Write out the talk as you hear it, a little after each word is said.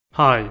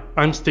Hi,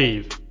 I'm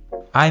Steve,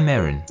 I'm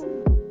Erin.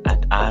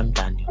 And I'm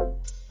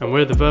Daniel. and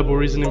we're the Verbal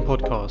Reasoning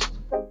Podcast.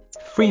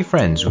 Three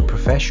friends with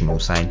professional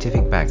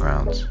scientific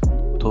backgrounds.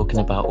 Talking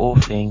about all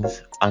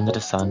things under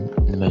the sun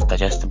in the most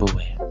digestible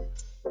way.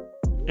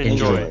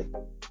 Enjoy.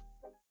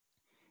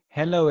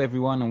 Hello,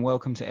 everyone, and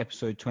welcome to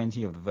episode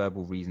 20 of the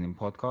Verbal Reasoning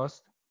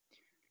Podcast.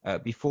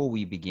 Before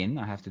we begin,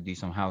 I have to do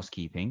some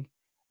housekeeping,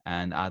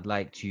 and I'd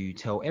like to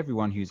tell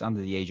everyone who's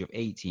under the age of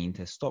 18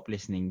 to stop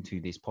listening to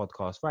this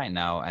podcast right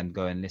now and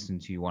go and listen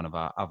to one of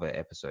our other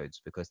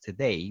episodes, because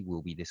today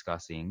we'll be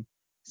discussing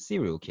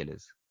serial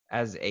killers.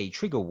 As a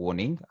trigger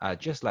warning,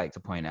 I'd just like to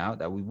point out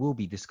that we will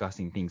be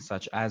discussing things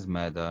such as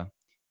murder,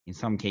 in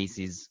some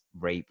cases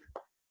rape,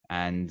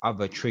 and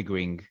other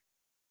triggering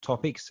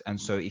topics.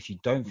 And so if you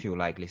don't feel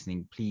like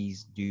listening,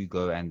 please do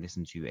go and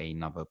listen to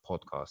another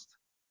podcast.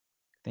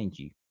 Thank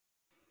you.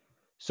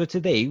 So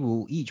today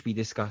we'll each be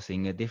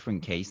discussing a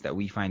different case that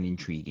we find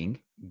intriguing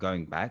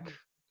going back.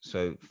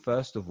 So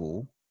first of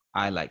all,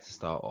 I like to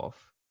start off,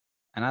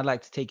 and I'd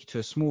like to take you to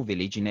a small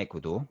village in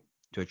Ecuador,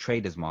 to a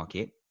trader's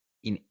market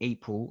in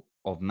April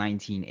of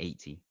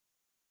 1980.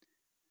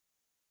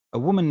 A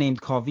woman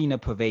named Carvina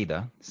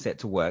Poveda set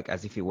to work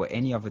as if it were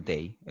any other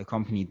day,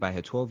 accompanied by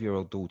her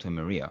 12-year-old daughter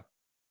Maria.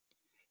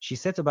 She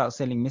set about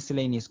selling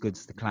miscellaneous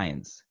goods to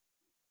clients.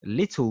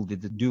 Little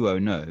did the duo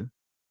know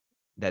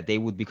that they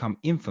would become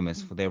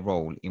infamous for their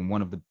role in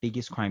one of the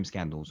biggest crime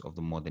scandals of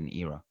the modern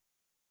era.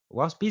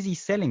 Whilst busy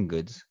selling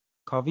goods,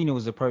 Carvina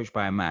was approached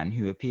by a man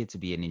who appeared to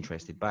be an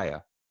interested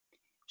buyer.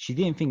 She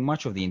didn't think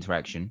much of the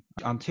interaction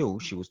until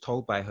she was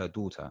told by her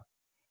daughter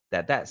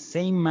that that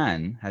same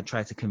man had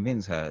tried to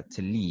convince her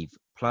to leave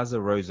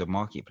Plaza Rosa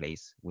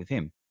Marketplace with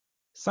him.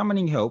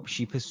 Summoning help,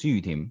 she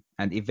pursued him,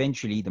 and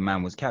eventually the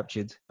man was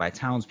captured by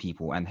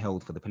townspeople and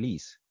held for the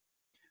police,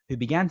 who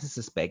began to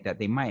suspect that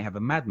they might have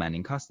a madman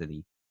in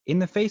custody. In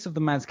the face of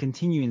the man's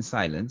continuing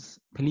silence,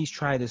 police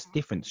tried a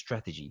different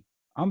strategy.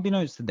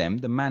 Unbeknownst to them,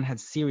 the man had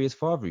serious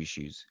father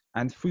issues,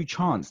 and through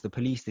chance the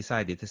police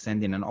decided to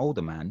send in an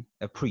older man,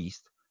 a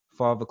priest,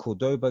 Father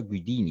Cordoba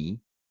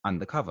Gudini,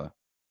 undercover.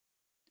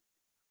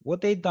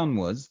 What they'd done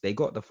was, they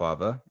got the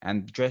father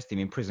and dressed him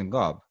in prison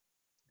garb.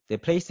 They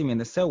placed him in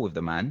the cell with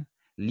the man,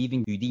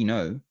 leaving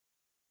Gudino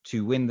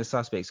to win the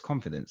suspect's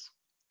confidence,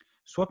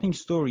 swapping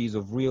stories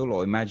of real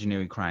or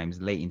imaginary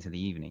crimes late into the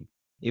evening.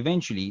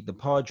 Eventually, the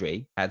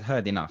padre had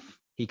heard enough.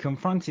 He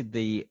confronted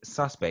the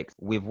suspect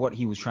with what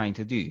he was trying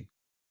to do,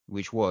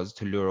 which was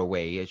to lure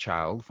away a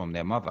child from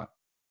their mother.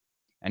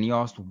 And he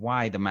asked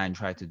why the man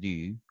tried to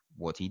do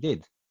what he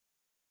did.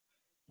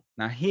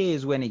 Now,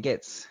 here's when it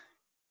gets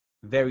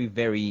very,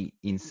 very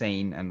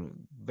insane and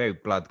very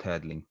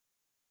blood-curdling.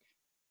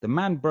 The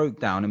man broke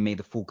down and made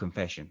a full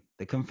confession.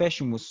 The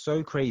confession was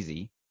so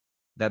crazy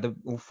that the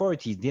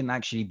authorities didn't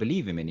actually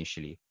believe him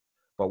initially.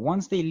 But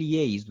once they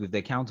liaised with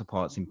their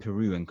counterparts in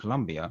Peru and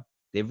Colombia,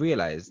 they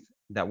realized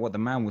that what the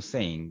man was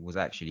saying was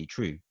actually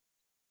true.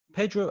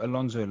 Pedro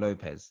Alonso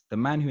Lopez, the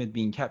man who had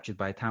been captured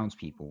by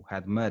townspeople,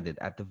 had murdered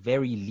at the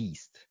very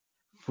least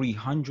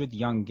 300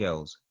 young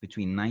girls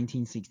between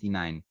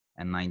 1969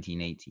 and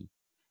 1980.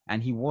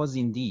 And he was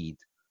indeed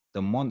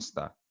the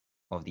monster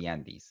of the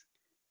Andes.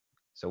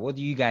 So what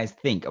do you guys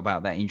think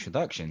about that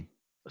introduction?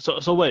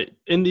 So wait,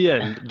 in the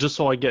end, just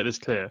so I get this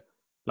clear,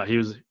 like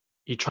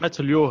he tried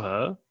to lure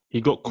her, he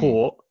got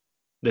caught,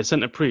 they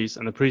sent a priest,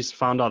 and the priest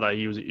found out that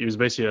he was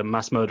basically a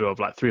mass murderer of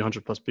like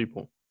 300 plus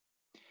people.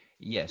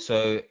 Yeah,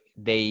 so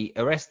they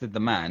arrested the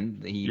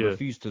man. He Yeah.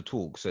 refused to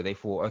talk, so they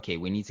thought, okay,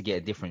 we need to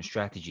get a different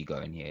strategy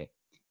going here.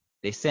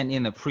 They sent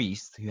in a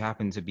priest who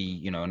happened to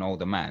be, an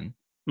older man,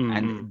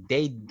 and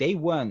they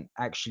weren't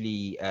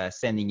actually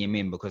sending him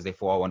in because they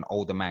thought, oh, an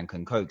older man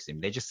can coax him.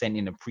 They just sent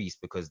in a priest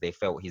because they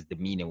felt his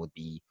demeanor would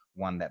be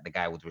one that the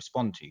guy would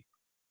respond to.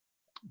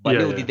 But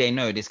little did they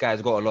know, this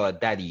guy's got a lot of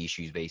daddy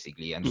issues,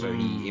 basically. And so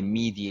he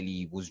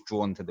immediately was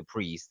drawn to the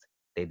priest.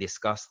 They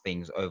discussed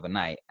things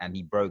overnight, and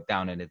he broke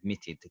down and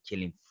admitted to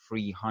killing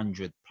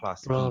 300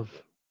 plus Bruv,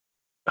 people.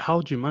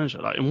 how do you manage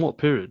that? Like, in what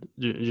period?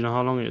 Do you know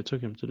how long it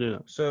took him to do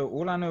that? So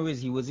all I know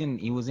is he was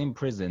in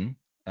prison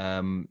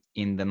in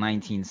the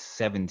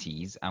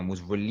 1970s and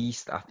was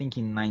released, I think,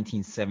 in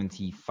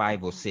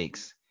 1975 or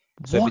 6.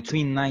 So What?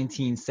 between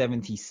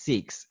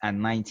 1976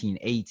 and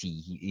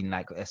 1980, in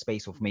like a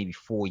space of maybe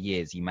 4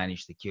 years, he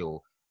managed to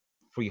kill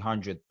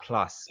 300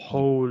 plus people.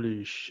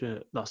 Holy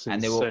shit, that's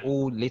And they were insane.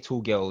 all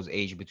little girls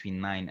aged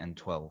between 9 and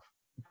 12.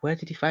 Where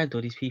did he find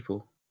all these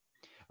people?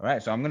 All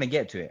right, so I'm gonna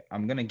get to it.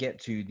 I'm gonna get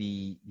to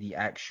the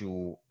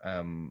actual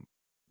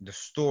the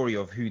story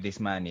of who this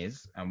man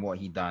is and what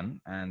he done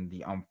and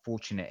the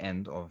unfortunate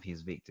end of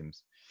his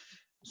victims.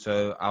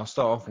 So I'll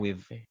start off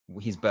with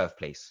his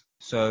birthplace.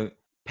 So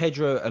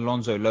Pedro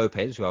Alonso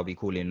Lopez, who I'll be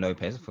calling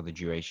Lopez for the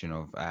duration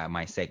of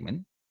my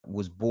segment,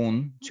 was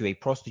born to a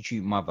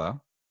prostitute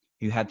mother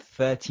who had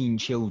 13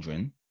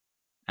 children,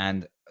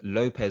 and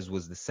Lopez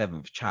was the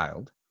 7th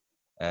child.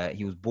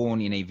 He was born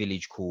in a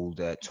village called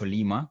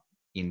Tolima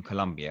in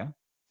Colombia.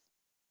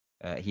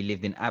 He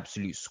lived in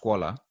absolute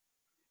squalor,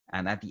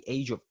 and at the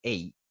age of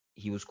 8,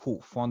 he was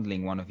caught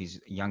fondling one of his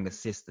younger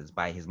sisters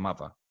by his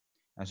mother.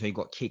 And so he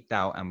got kicked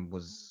out and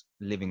was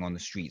living on the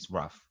streets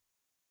rough.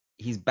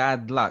 His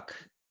bad luck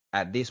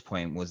at this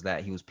point was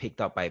that he was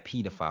picked up by a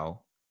paedophile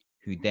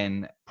who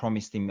then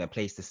promised him a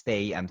place to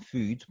stay and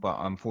food, but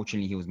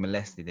unfortunately he was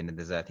molested in a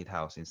deserted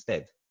house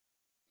instead.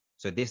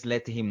 So this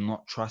led to him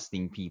not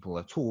trusting people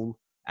at all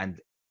and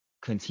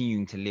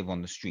continuing to live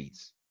on the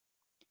streets.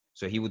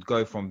 So he would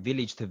go from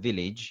village to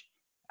village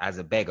as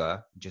a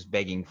beggar, just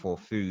begging for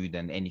food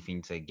and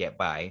anything to get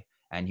by.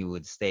 And he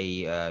would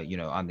stay,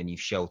 underneath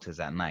shelters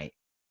at night,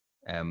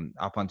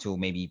 up until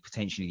maybe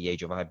potentially the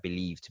age of, I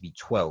believe, to be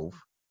 12,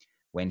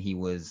 when he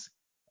was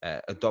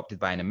adopted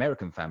by an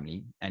American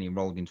family and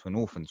enrolled into an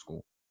orphan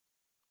school.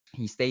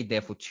 He stayed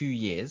there for 2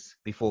 years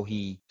before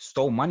he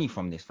stole money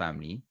from this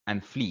family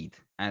and fled.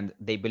 And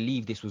they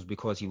believe this was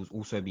because he was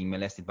also being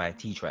molested by a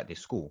teacher at this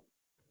school.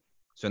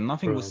 So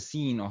nothing was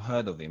seen or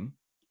heard of him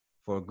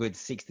for a good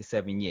 6 to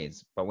 7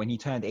 years. But when he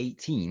turned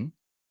 18,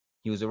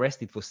 he was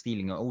arrested for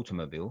stealing an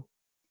automobile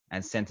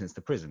and sentenced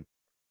to prison.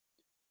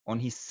 On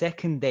his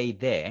second day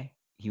there,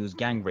 he was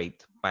gang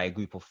raped by a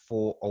group of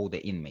 4 older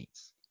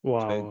inmates.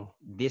 Wow. So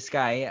this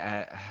guy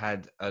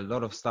had a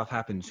lot of stuff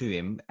happen to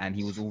him, and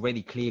he was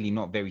already clearly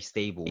not very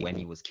stable when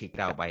he was kicked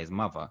out by his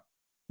mother.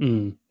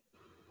 Mm.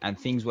 And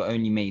things were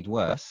only made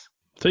worse.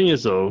 Thing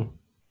is though,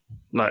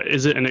 like,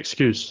 is it an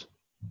excuse?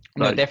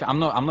 No, Like,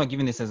 definitely. I'm not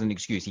giving this as an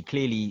excuse. He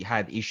clearly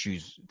had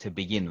issues to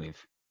begin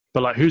with.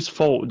 but like, whose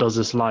fault does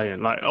this lie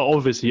in? Like,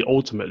 obviously,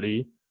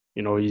 ultimately,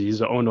 he's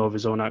the owner of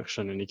his own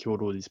action and he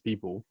killed all these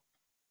people.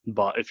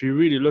 But if you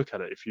really look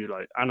at it, if you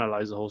like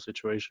analyze the whole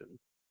situation,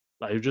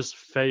 like, you've just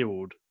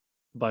failed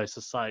by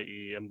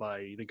society and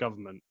by the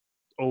government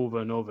over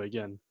and over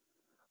again.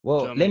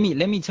 Well, Let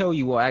let me tell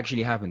you what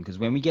actually happened, because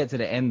when we get to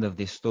the end of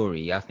this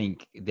story, I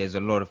think there's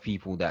a lot of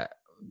people that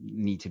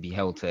need to be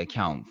held to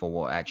account for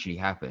what actually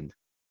happened.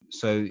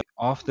 So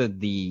after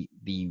the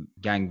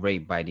gang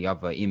rape by the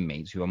other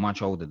inmates who are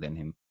much older than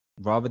him,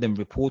 rather than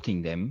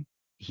reporting them,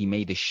 he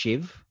made a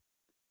shiv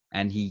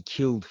and he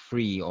killed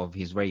 3 of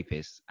his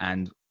rapists.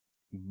 And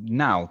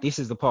now this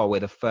is the part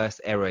where the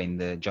first error in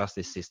the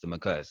justice system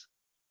occurs.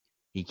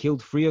 He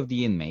killed 3 of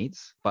the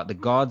inmates, but the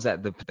guards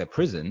at the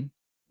prison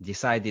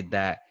decided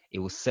that it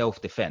was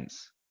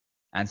self-defense.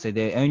 And so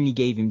they only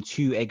gave him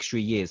 2 extra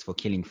years for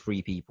killing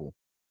 3 people.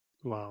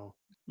 Wow.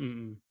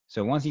 Mm-mm.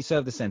 So once he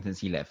served the sentence,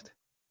 he left.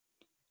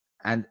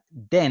 And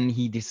then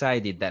he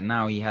decided that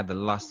now he had the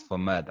lust for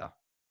murder.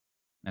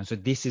 And so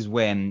this is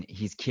when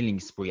his killing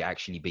spree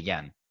actually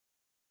began.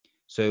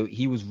 So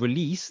he was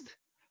released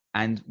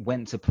and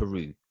went to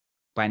Peru.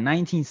 By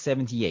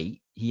 1978,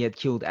 he had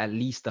killed at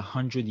least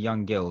 100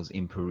 young girls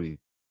in Peru.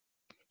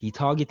 He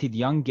targeted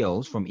young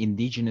girls from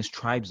indigenous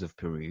tribes of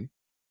Peru,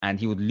 and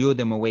he would lure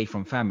them away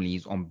from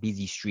families on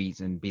busy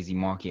streets and busy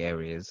market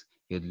areas.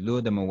 He would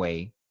lure them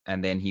away,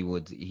 and then he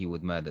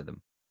would murder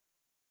them.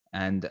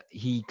 And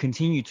he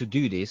continued to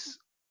do this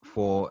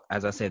for,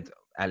 as I said,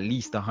 at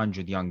least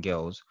 100 young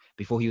girls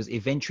before he was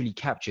eventually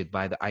captured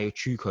by the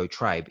Ayachucho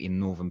tribe in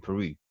northern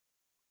Peru.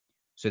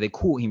 So they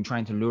caught him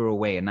trying to lure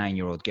away a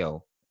 9-year-old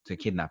girl to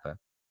kidnap her.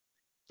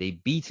 They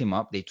beat him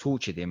up, they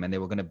tortured him, and they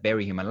were going to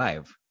bury him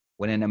alive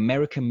when an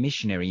American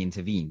missionary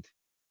intervened.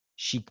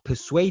 She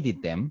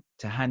persuaded them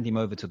to hand him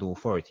over to the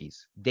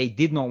authorities. They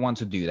did not want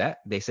to do that.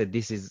 They said,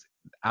 this is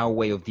our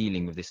way of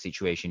dealing with this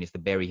situation, is to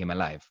bury him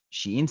alive.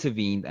 She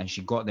intervened and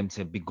she got them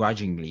to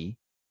begrudgingly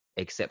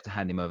accept to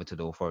hand him over to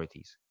the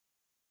authorities.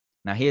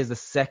 Now, here's the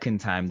second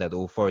time that the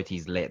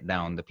authorities let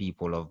down the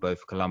people of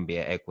both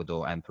Colombia,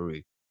 Ecuador, and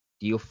Peru.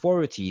 The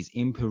authorities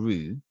in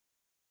Peru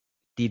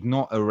did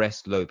not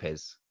arrest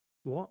Lopez.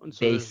 What?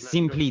 So They just let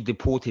him go? simply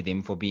deported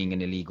him for being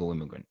an illegal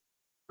immigrant.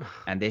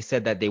 And they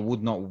said that they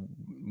would not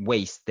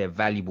waste their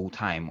valuable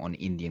time on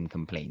Indian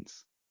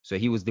complaints. So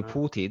he was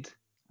deported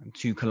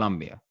to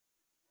Colombia.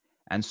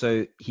 And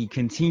so he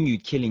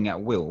continued killing at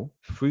will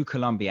through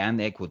Colombia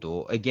and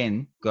Ecuador,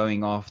 again,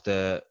 going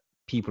after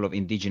people of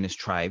indigenous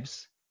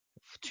tribes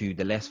to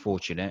the less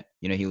fortunate.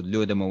 He would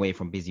lure them away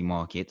from busy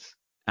markets.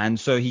 And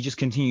so he just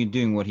continued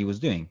doing what he was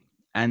doing.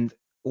 And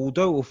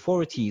although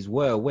authorities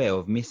were aware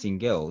of missing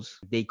girls,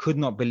 they could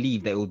not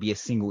believe that it would be a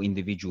single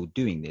individual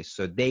doing this.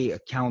 So they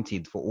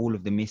accounted for all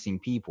of the missing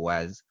people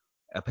as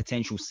a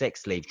potential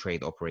sex slave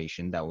trade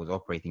operation that was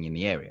operating in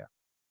the area.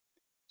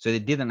 So they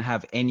didn't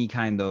have any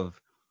kind of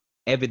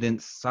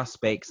evidence,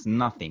 suspects,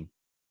 nothing.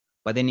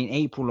 But then in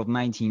April of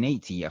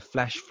 1980, a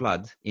flash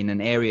flood in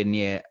an area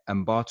near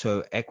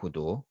Ambato,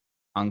 Ecuador,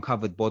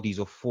 uncovered bodies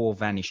of 4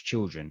 vanished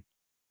children.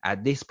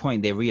 At this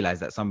point, they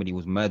realized that somebody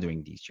was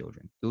murdering these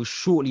children. It was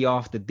shortly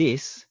after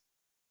this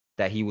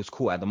that he was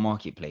caught at the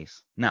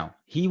marketplace. Now,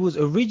 he was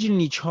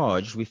originally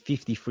charged with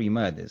 53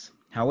 murders.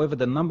 However,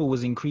 the number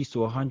was increased to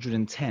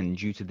 110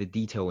 due to the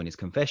detail in his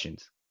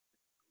confessions.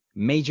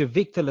 Major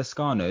Victor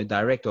Lascano,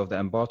 director of the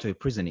Ambato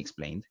prison,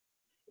 explained,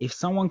 if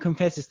someone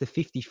confesses to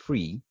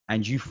 53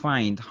 and you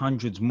find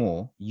hundreds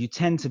more, you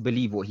tend to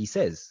believe what he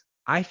says.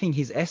 I think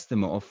his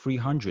estimate of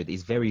 300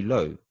 is very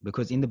low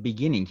because in the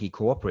beginning he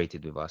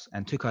cooperated with us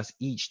and took us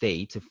each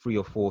day to 3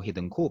 or 4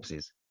 hidden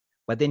corpses.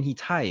 But then he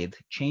tired,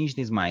 changed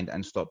his mind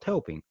and stopped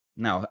helping.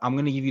 Now, I'm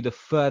going to give you the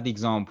third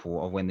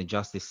example of when the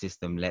justice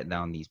system let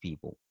down these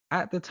people.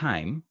 At the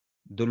time,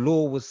 the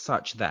law was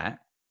such that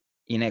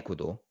in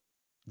Ecuador,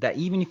 that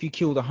even if you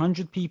killed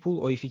 100 people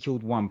or if you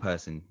killed one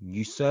person,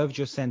 you served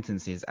your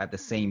sentences at the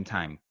same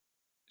time.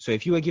 So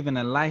if you were given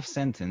a life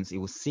sentence, it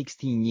was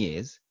 16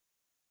 years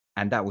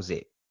and that was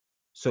it.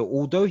 So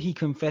although he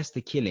confessed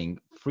to killing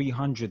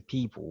 300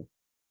 people,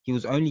 he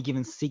was only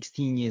given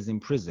 16 years in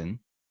prison,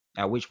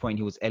 at which point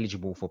he was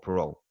eligible for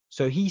parole.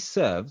 So he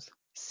served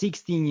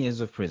 16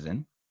 years of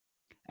prison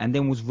and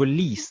then was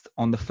released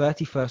on the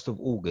 31st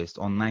of August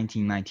on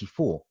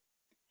 1994.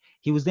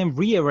 He was then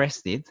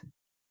rearrested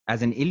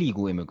as an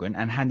illegal immigrant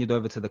and handed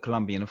over to the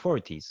Colombian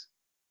authorities.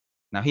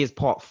 Now here's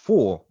part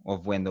 4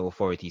 of when the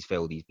authorities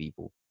failed these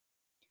people.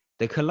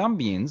 The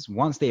Colombians,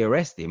 once they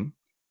arrest him,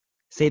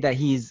 say that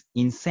he is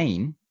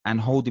insane and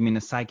hold him in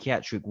a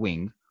psychiatric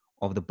wing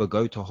of the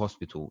Bogota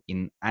hospital.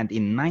 In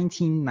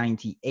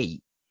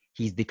 1998,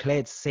 he's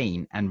declared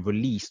sane and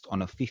released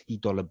on a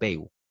 $50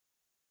 bail.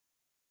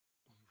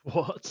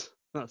 What?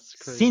 That's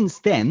crazy. Since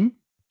then,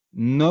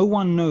 no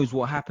one knows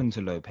what happened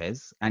to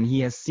Lopez, and he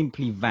has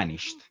simply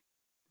vanished.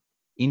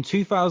 In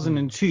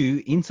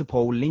 2002,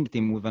 Interpol linked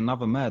him with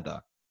another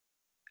murder,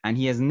 and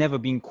he has never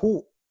been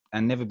caught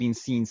and never been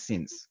seen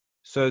since.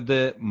 So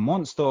the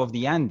monster of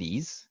the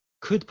Andes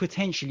could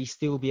potentially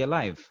still be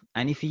alive.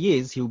 And if he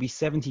is, he'll be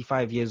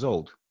 75 years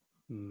old.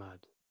 Mad.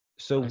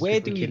 So That's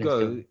where people do we killing go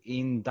still.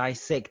 in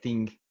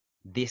dissecting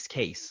this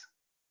case?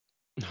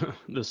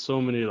 There's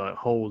so many like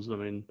holes. I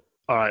mean,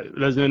 all right,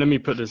 let me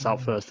put this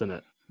out first,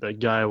 innit? The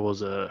guy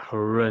was a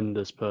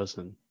horrendous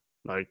person.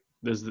 Like,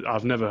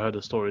 I've never heard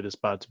a story this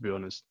bad, to be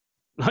honest.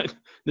 Like,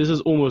 this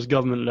is almost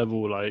government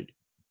level, like,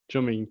 do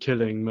you know what I mean?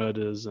 Killing,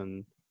 murders,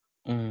 and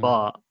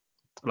but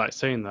like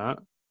saying that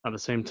at the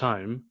same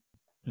time,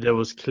 there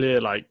was clear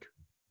like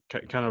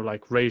kind of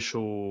like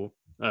racial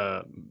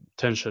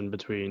tension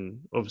between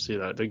obviously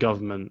like the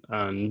government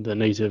and the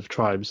native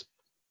tribes.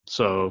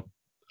 So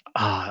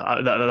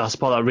that's the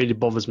part that really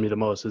bothers me the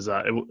most is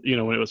that when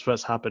it was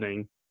first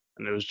happening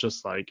and it was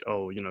just like,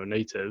 oh,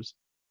 natives,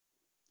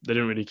 they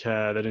didn't really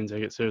care, they didn't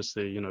take it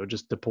seriously,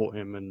 just deport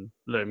him and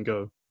let him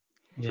go.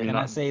 I think Can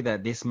I that say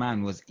that this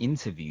man was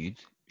interviewed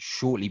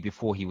shortly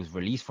before he was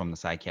released from the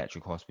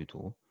psychiatric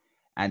hospital?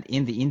 And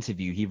in the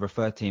interview, he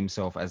referred to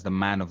himself as the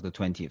man of the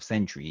 20th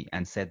century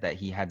and said that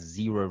he had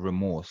zero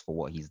remorse for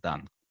what he's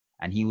done.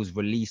 And he was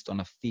released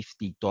on a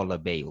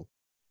 $50 bail.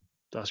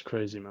 that's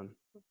crazy, man.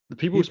 The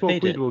people who Who smoke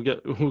paid weed it?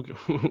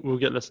 will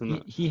get less than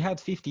that. He had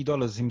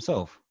 $50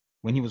 himself.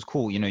 When he was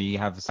caught, you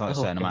have a certain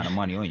Okay. amount of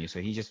money on you.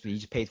 So he just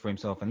paid for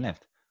himself and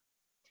left.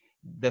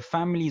 The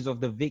families of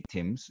the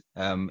victims,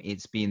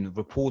 it's been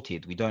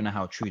reported, we don't know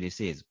how true this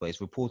is, but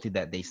it's reported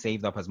that they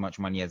saved up as much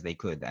money as they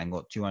could and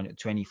got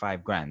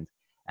 225 grand,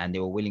 and they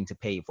were willing to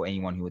pay for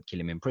anyone who would kill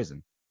him in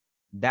prison.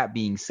 That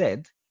being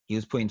said, he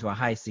was put into a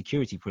high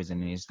security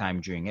prison in his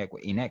time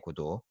in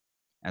Ecuador,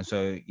 and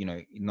so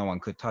no one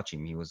could touch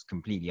him. He was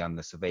completely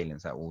under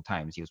surveillance at all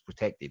times. He was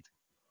protected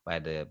by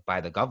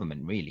the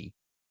government, really.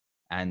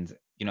 And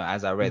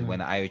as I read, when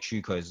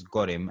Ayachucos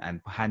got him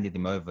and handed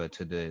him over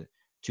to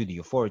the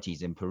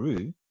authorities in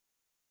Peru,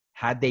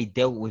 had they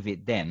dealt with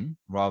it then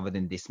rather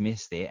than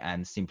dismissed it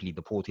and simply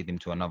deported him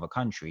to another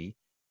country,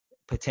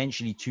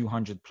 potentially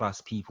 200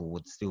 plus people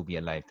would still be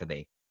alive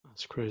today.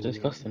 That's crazy, man.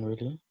 Disgusting,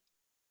 really.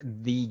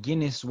 The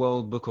Guinness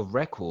World Book of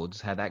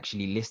Records had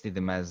actually listed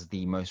him as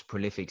the most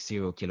prolific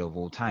serial killer of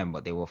all time,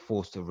 but they were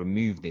forced to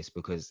remove this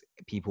because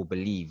people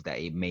believed that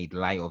it made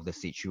light of the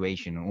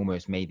situation and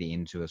almost made it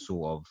into a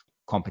sort of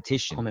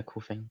competition.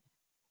 Comical thing.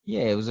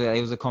 Yeah, it was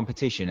a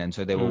competition, and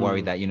so they were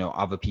worried that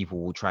other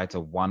people will try to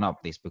one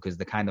up this because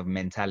the kind of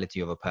mentality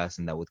of a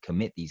person that would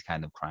commit these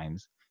kind of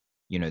crimes,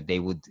 they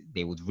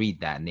would read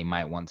that and they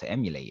might want to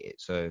emulate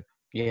it. So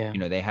Yeah.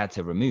 they had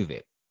to remove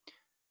it.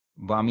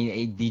 But I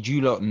mean, did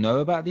you lot know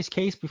about this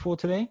case before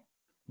today?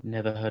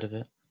 Never heard of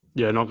it.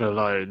 Yeah, not gonna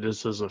lie,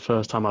 this is the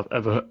first time I've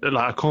ever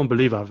like I can't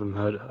believe I haven't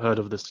heard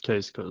of this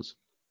case because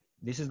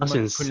This is the that's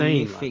most insane,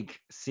 man.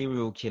 prolific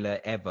serial killer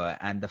ever,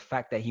 and the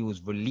fact that he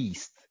was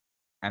released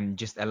and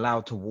just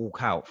allowed to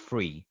walk out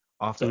free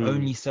after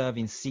only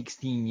serving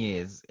 16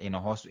 years in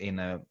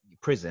a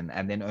prison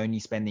and then only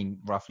spending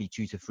roughly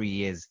 2 to 3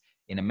 years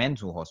in a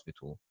mental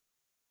hospital.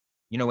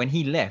 When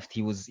he left,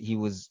 he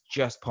was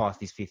just past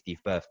his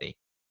 50th birthday.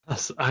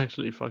 That's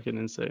actually fucking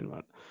insane,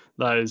 man.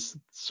 That is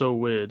so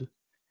weird.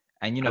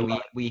 And And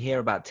we hear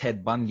about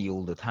Ted Bundy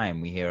all the time.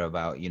 We hear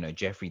about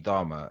Jeffrey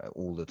Dahmer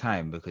all the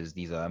time because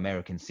these are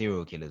American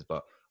serial killers.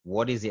 But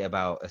what is it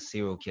about a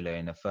serial killer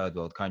in a third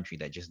world country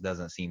that just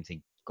doesn't seem to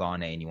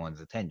garner anyone's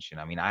attention?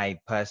 I mean, I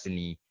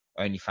personally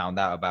only found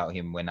out about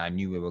him when I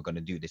knew we were going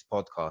to do this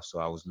podcast, so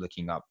I was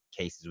looking up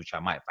cases which I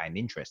might find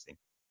interesting.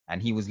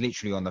 And he was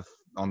literally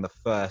on the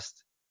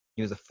first.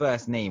 He was the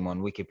first name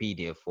on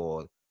Wikipedia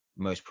for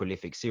most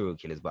prolific serial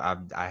killers, but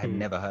I had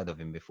never heard of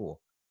him before.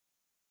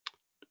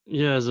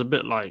 Yeah, it's a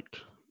bit like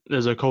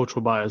there's a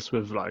cultural bias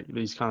with like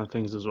these kind of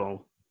things as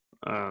well.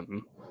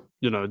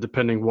 You know,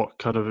 depending what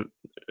kind of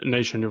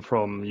nation you're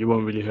from, you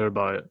won't really hear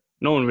about it.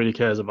 No one really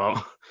cares about,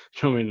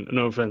 you know what I mean?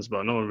 No offense,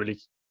 but no one really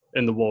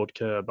in the world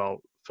care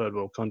about third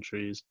world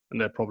countries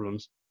and their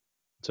problems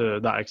to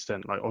that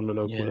extent, like on the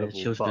local Yeah, the level.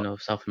 children But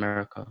of South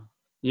America.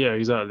 yeah,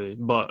 exactly.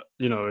 But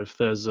you know, if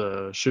there's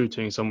a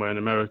shooting somewhere in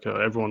America,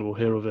 everyone will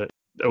hear of it.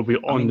 It'll be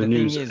I on mean, the the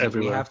thing news is,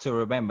 we everywhere. have to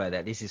remember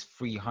that this is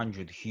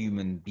 300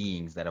 human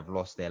beings that have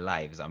lost their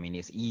lives. I mean,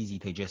 it's easy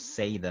to just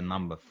say the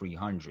number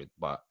 300,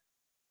 but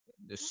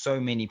there's so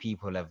many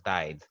people have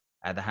died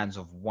at the hands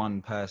of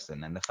one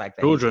person, and the fact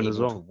that he's Children as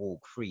able to well.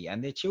 walk free,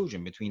 and they're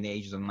children between the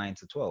ages of 9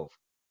 to 12.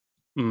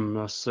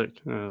 That's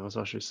sick. Yeah, that's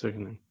actually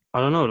sickening. I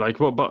don't know, like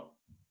what,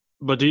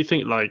 but do you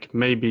think like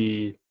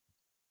maybe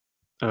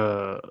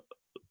uh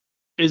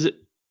is it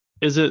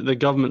is it the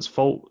government's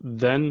fault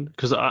then?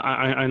 Because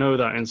I know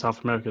that in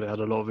South America they had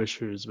a lot of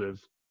issues with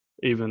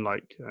even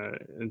like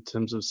in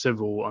terms of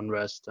civil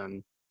unrest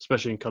and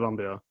especially in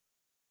Colombia.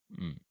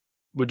 Mm.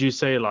 Would you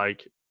say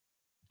like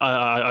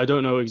I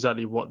don't know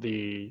exactly what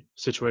the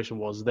situation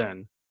was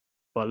then,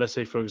 but let's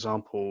say for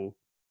example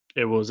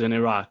it was in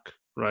Iraq,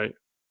 right?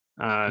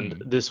 And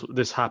Mm.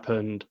 this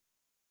happened,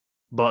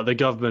 but the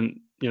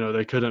government, you know,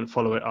 they couldn't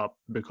follow it up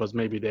because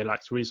maybe they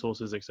lacked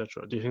resources,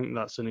 etc. Do you think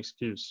that's an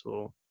excuse,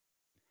 or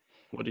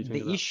what do you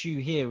think of The that? issue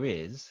here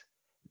is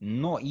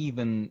not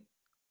even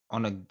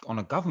on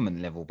a government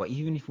level, but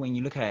even if when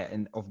you look at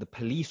it of the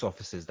police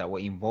officers that were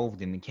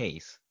involved in the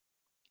case,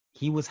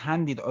 he was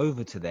handed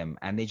over to them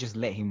and they just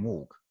let him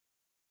walk.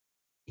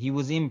 He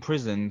was in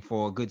prison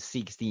for a good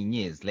 16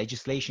 years.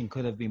 Legislation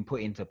could have been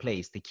put into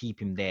place to keep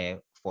him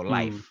there for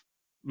Mm, life.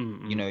 mm,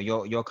 You mm. know,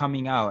 you're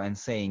coming out and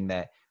saying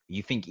that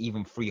you think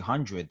even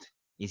 300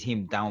 is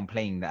him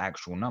downplaying the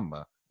actual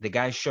number. The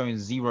guy's shown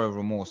zero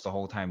remorse the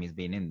whole time he's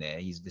been in there.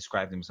 He's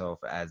described himself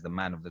as the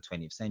man of the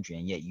 20th century,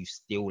 and yet you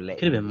still It let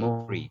could have him been walk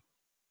more. free.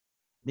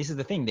 This is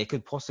the thing. There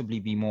could possibly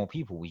be more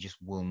people. We just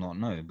will not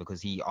know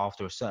because he,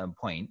 after a certain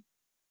point,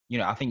 you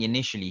know, I think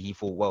initially he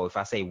thought, well, if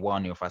I say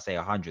one or if I say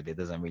 100, it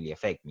doesn't really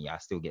affect me. I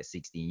still get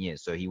 16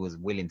 years. So he was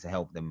willing to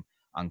help them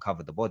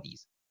uncover the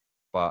bodies.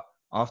 But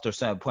after a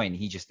certain point,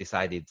 he just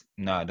decided,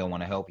 no, I don't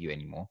want to help you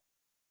anymore.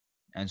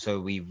 And so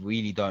we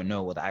really don't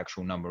know what the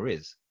actual number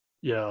is.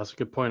 Yeah, that's a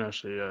good point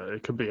actually. Yeah,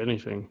 it could be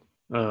anything.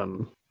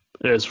 Um,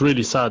 yeah, it's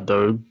really sad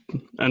though,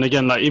 and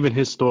again, like even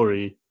his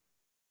story,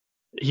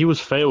 he was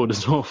failed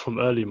as well from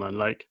early, man.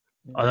 Like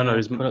I don't know, Yeah,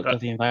 his product of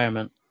the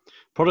environment.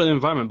 product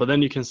environment, but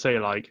then you can say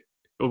like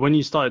when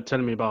you started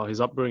telling me about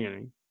his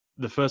upbringing,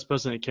 the first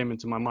person that came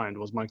into my mind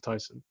was Mike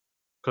Tyson,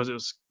 because it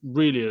was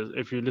really,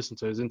 if you listen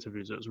to his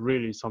interviews, it was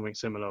really something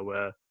similar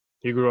where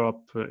he grew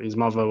up, his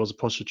mother was a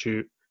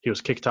prostitute, he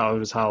was kicked out of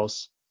his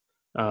house,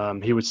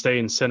 he would stay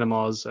in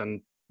cinemas,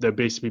 and there'd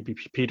basically be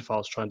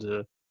pedophiles trying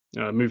to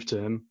move to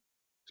him.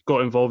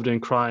 Got involved in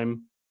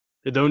crime.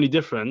 The only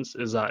difference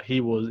is that he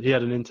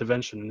had an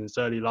intervention in his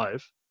early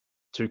life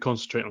to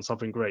concentrate on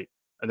something great,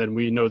 and then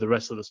we know the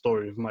rest of the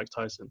story of Mike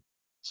Tyson.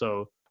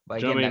 So, But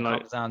do you know again, what I mean? that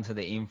Like, comes down to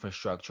the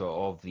infrastructure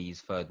of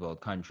these third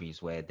world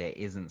countries where there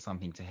isn't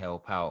something to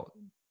help out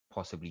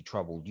possibly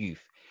troubled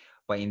youth.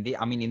 But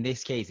I mean, in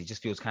this case, it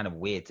just feels kind of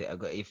weird.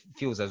 It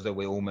feels as though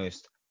we're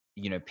almost,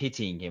 you know,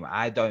 pitying him.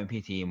 I don't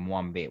pity him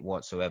one bit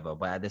whatsoever.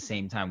 But at the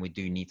same time, we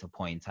do need to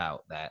point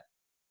out that,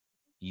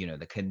 you know,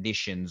 the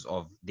conditions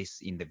of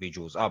this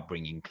individual's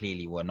upbringing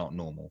clearly were not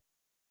normal.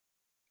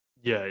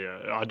 yeah, yeah,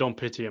 I don't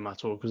pity him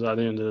at all because at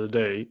the end of the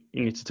day,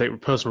 you need to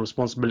take personal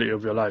responsibility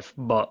of your life.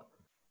 But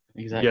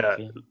yeah,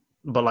 Exactly.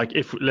 but like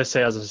if let's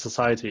say as a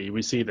society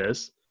we see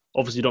this,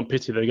 obviously you don't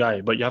pity the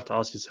guy, but you have to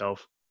ask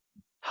yourself,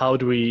 how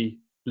do we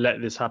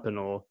let this happen,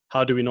 or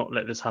how do we not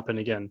let this happen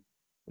again?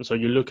 And so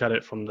you look at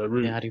it from the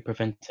Yeah, root. how do you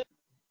prevent it?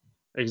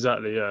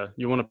 Exactly, yeah.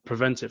 You want to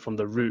prevent it from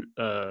the root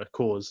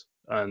cause.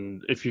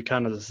 And if you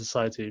can, as a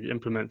society,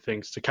 implement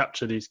things to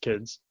capture these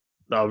kids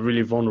that are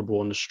really vulnerable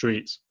on the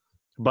streets.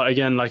 But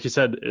again, like you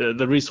said,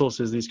 the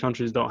resources these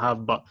countries don't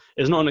have, but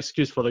it's not an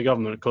excuse for the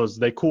government because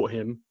they caught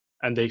him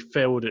and they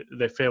failed it.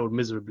 They failed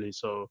miserably.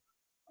 So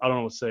I don't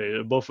know what to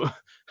say. Both,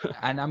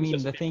 And I it's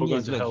mean, just the people thing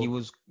going is, to look, he hell.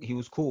 was he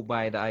was caught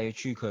by the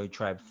Ayachucho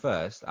tribe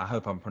first. I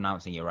hope I'm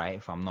pronouncing it right.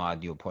 If I'm not, I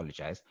do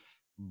apologize.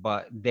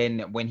 But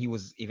then when he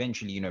was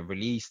eventually, you know,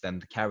 released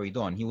and carried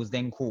on, he was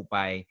then caught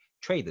by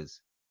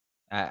traders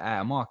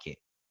at a market.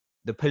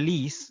 The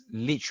police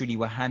literally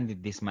were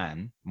handed this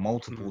man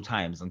multiple Mm,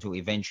 times until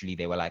eventually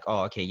they were like,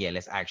 oh, okay, yeah,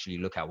 let's actually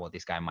look at what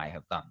this guy might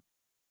have done.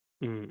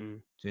 mm,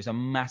 mm. So it's a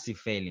massive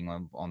failing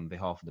on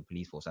behalf of the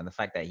police force. And the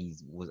fact that he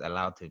was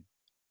allowed to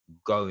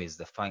go is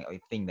the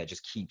thing that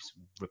just keeps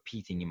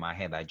repeating in my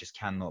head. I just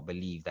cannot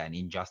believe that an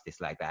injustice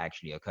like that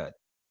actually occurred.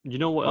 You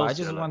know what But I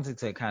else? Yeah, just like, wanted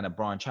to kind of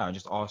branch out and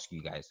just ask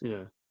you guys,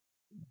 yeah.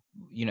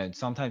 you know,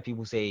 sometimes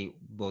people say,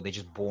 well, they're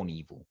just born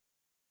evil.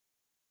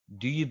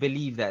 Do you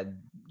believe that,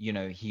 you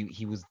know,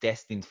 he was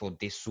destined for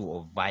this sort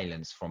of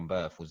violence from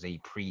birth? Was he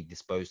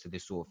predisposed to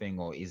this sort of thing,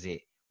 or is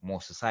it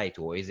more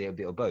societal, or is it a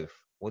bit of both?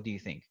 What do you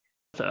think?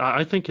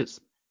 I think it's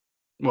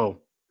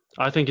well.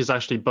 I think it's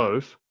actually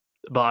both,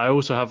 but I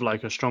also have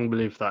like a strong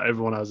belief that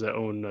everyone has their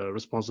own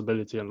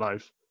responsibility in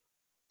life.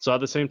 So at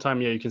the same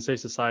time, yeah, you can say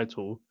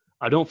societal.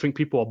 I don't think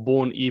people are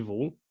born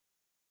evil,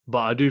 but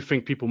I do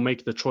think people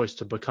make the choice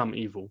to become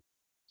evil.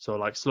 So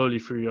like slowly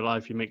through your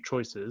life, you make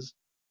choices,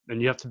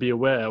 and you have to be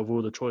aware of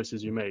all the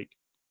choices you make.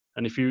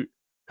 And if you,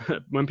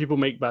 when people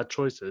make bad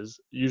choices,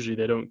 usually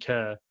they don't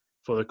care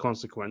for the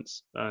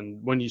consequence.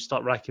 And when you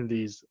start racking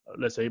these,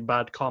 let's say,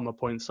 bad karma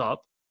points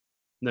up,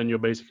 then you're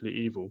basically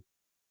evil.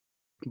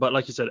 But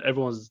like you said,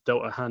 everyone's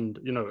dealt a hand.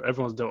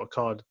 Everyone's dealt a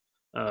card,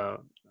 uh,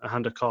 a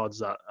hand of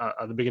cards at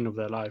the beginning of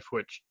their life,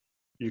 which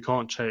you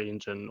can't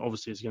change, and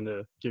obviously it's going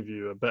to give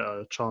you a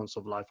better chance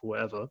of life or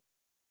whatever.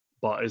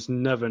 But it's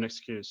never an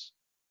excuse.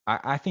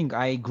 I think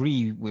I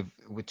agree with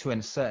to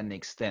a certain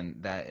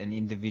extent that an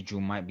individual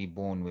might be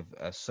born with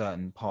a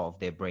certain part of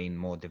their brain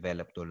more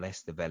developed or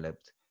less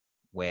developed,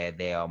 where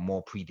they are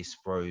more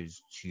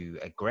predisposed to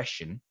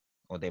aggression,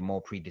 or they're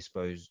more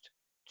predisposed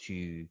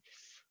to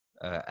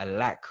a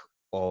lack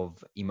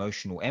of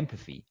emotional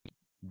empathy.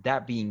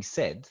 That being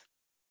said,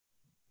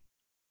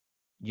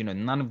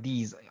 none of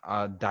these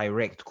are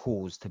direct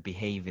cause to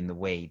behave in the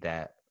way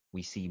that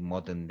we see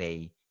modern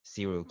day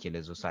serial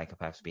killers or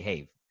psychopaths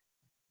behave.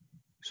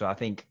 So I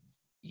think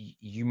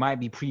you might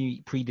be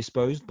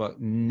predisposed, but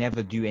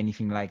never do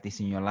anything like this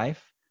in your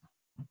life.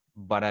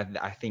 But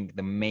I think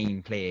the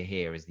main player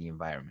here is the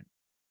environment.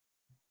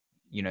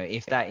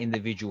 If that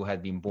individual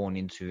had been born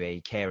into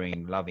a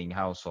caring, loving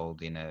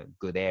household in a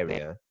good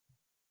area,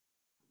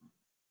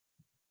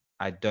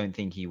 I don't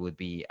think he would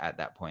be at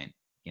that point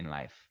in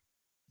life.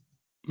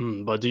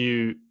 But do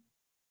you?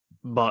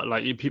 But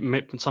like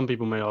some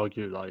people may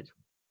argue like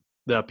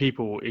there are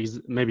people,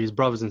 maybe his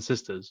brothers and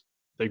sisters,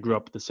 they grew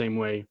up the same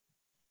way,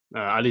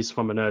 at least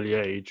from an early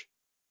age.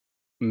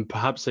 And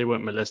perhaps they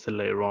weren't molested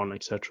later on,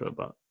 etc.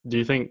 But do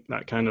you think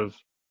that kind of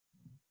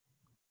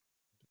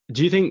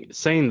do you think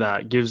saying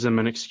that gives them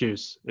an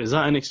excuse? Is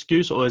that an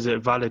excuse, or is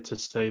it valid to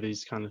say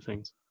these kind of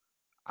things?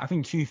 I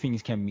think two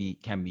things can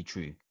be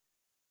true.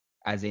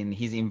 As in,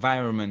 his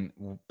environment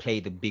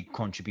played a big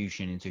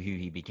contribution into who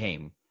he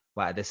became,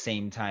 but at the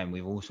same time,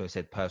 we've also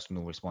said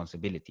personal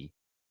responsibility.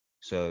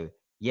 So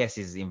yes,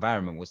 his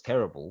environment was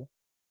terrible,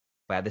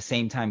 but at the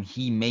same time,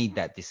 he made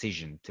that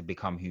decision to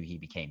become who he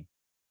became.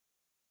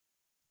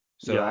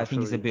 So Yeah, I I think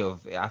feel it's a you. bit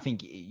of, I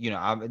think,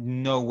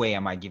 no way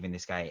am I giving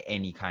this guy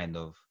any kind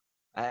of,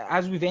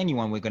 as with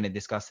anyone we're going to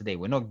discuss today,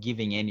 we're not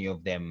giving any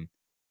of them,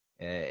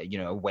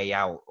 a way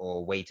out or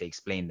a way to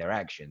explain their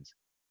actions,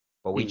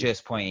 but we're Mm.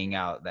 just pointing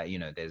out that,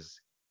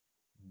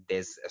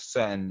 there's a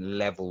certain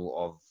level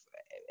of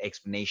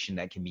explanation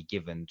that can be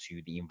given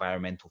to the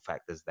environmental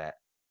factors that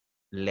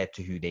led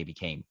to who they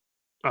became.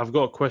 I've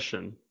got a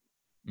question.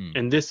 Mm.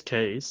 In this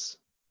case,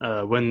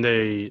 when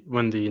the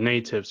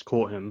natives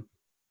caught him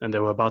and they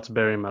were about to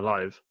bury him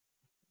alive,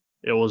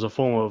 it was a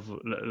form of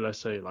let's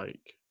say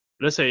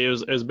it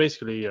was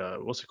basically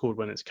what's it called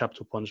when it's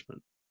capital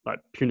punishment, like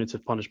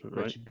punitive punishment,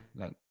 right?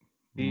 Like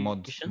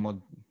Retribution?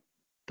 mod.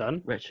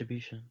 Dan?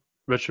 Retribution.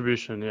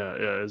 Retribution, yeah,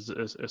 yeah,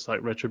 it's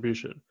like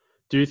retribution.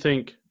 Do you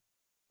think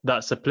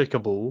that's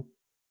applicable,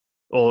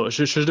 or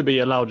should it be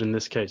allowed in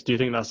this case? Do you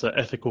think that's an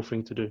ethical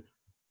thing to do?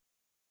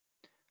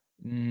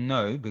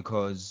 No,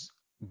 because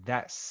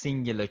that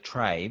singular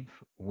tribe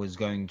was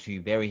going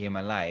to bury him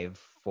alive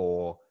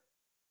for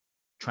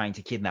trying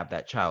to kidnap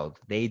that child.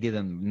 They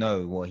didn't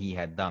know what he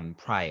had done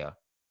prior.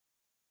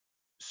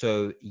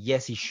 So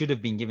yes, he should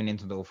have been given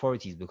into the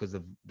authorities because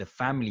the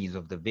families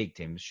of the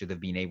victims should have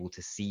been able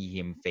to see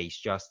him face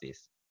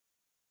justice.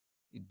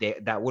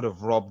 That would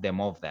have robbed them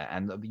of that.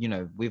 And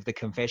with the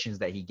confessions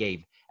that he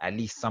gave, at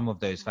least some of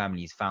those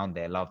families found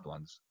their loved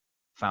ones,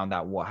 found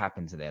out what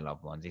happened to their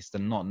loved ones. It's the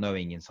not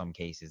knowing in some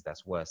cases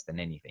that's worse than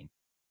anything.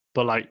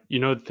 But like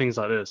things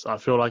like this, I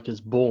feel like it's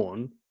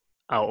born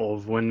out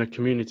of when the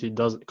community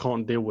doesn't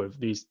can't deal with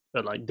these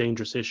like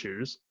dangerous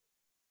issues.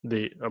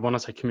 The When I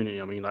say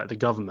community, I mean like the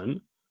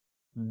government.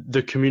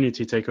 The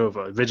community take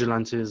over.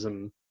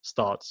 Vigilantism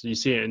starts. You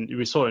see it.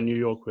 We saw it in New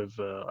York with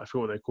I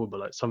forget what they're called,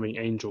 but like something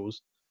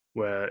angels,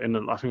 where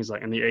I think it's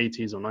like in the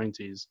 80s or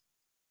 90s,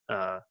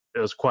 it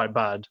was quite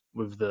bad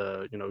with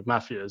the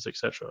mafias,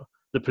 etc.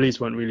 The police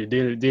weren't really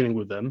dealing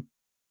with them,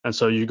 and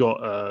so you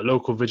got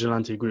local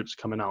vigilante groups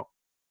coming out.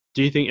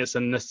 Do you think it's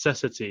a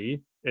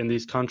necessity in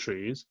these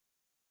countries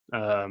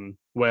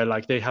where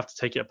like they have to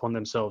take it upon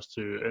themselves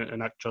to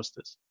enact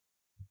justice?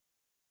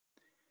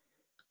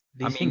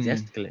 I These things mean,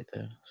 escalate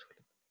though.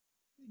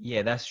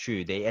 yeah, that's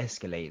true. They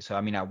escalate. So, I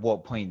mean, at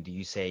what point do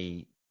you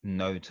say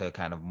no to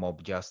kind of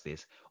mob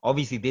justice?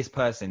 Obviously, this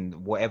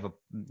person, whatever,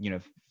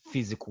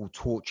 physical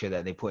torture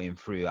that they put him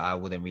through, I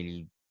wouldn't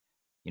really,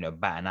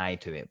 bat an eye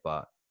to it,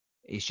 but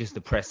it's just the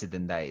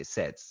precedent that it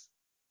sets.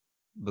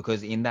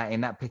 Because in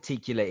that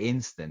particular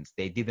instance,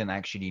 they didn't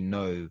actually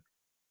know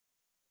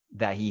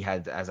that he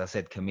had, as I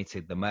said,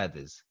 committed the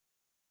murders.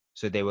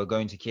 So they were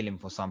going to kill him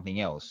for something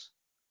else.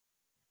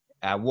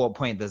 At what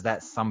point does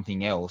that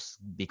something else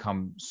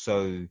become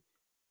so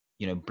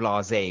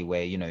blasé,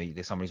 where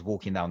there's somebody's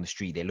walking down the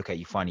street, they look at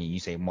you funny, you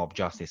say mob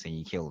justice, and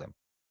you kill them.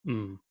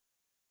 Mm.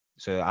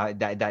 So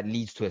that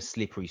leads to a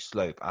slippery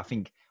slope. I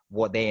think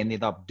what they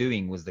ended up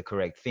doing was the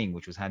correct thing,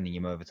 which was handing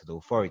him over to the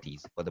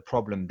authorities. But the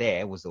problem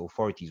there was the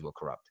authorities were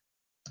corrupt.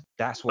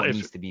 That's But what if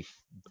needs to be,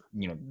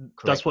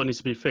 that's what corrected. needs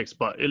to be fixed.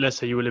 But let's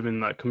say you were living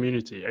in that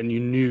community and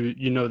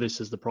you know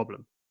this is the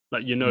problem.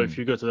 Like if Mm.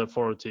 you go to the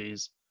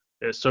authorities,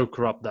 it's so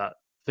corrupt that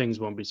things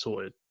won't be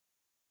sorted.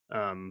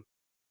 Um,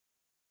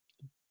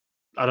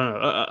 I don't know.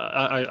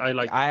 I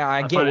like I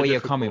I get find it where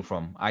you're coming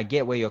difficult. from. I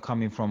get where you're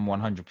coming from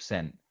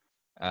 100%.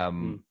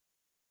 Mm.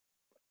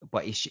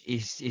 But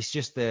it's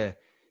just a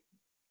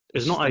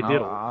It's it's not just an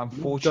ideal.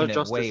 unfortunate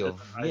Justice way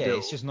of, isn't yeah, it's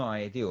ideal. just not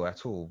ideal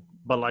at all.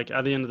 But like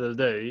at the end of the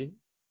day,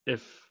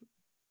 if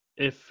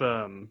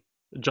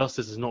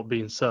justice is not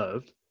being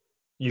served,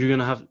 you're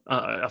gonna have.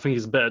 I think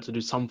it's better to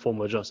do some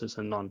form of justice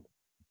than none,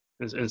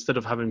 instead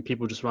of having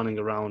people just running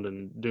around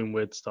and doing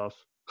weird stuff.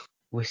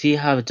 We see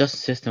how the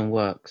justice system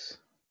works.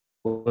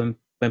 When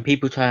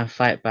people try and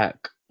fight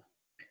back,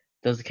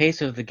 there was a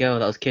case of the girl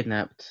that was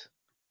kidnapped,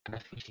 and I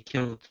think she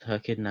killed her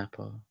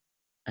kidnapper,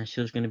 and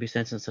she was going to be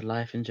sentenced to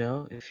life in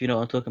jail. If you know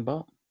what I'm talking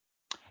about,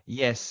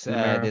 Yes, in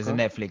there's a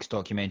America. Netflix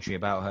documentary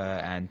about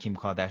her, and Kim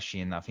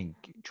Kardashian, I think,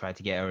 tried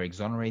to get her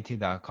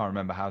exonerated. I can't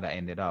remember how that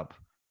ended up,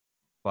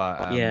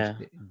 but Yeah,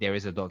 there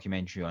is a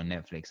documentary on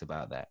Netflix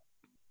about that.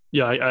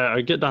 Yeah,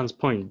 I get Dan's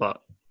point,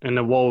 but in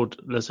a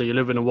world, let's say you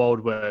live in a world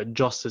where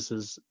justice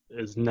is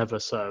never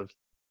served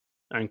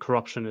and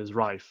corruption is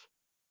rife,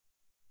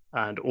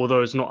 and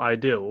although it's not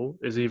ideal,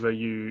 is either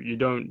you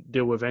don't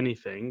deal with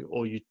anything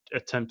or you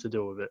attempt to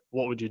deal with it.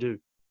 What would you do?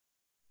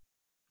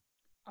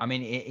 I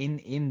mean,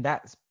 in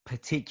that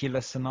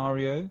particular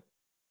scenario,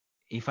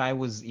 if I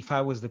was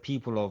the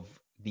people of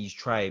these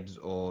tribes,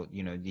 or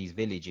these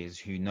villages,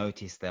 who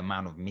noticed the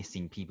amount of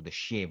missing people, the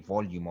sheer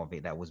volume of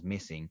it that was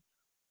missing,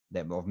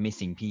 that of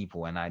missing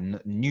people, and I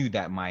knew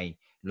that my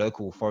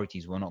local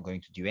authorities were not going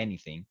to do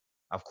anything,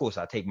 of course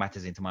I take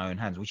matters into my own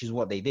hands, which is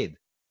what they did.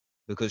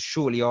 Because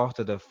shortly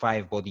after the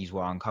 5 bodies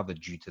were uncovered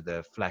due to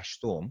the flash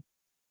storm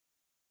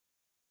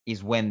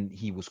is when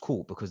he was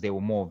caught, because they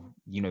were more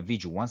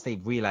vigilant. Once they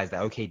realized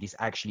that, okay, this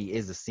actually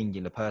is a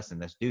singular person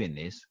that's doing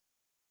this,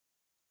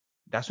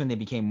 that's when they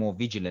became more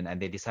vigilant, and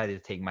they decided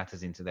to take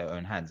matters into their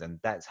own hands, and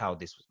that's how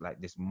this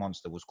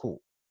monster was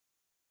caught.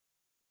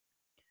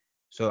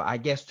 So I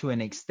guess to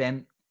an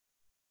extent,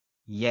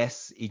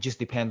 yes, it just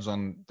depends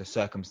on the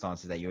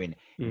circumstances that you're in.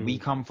 We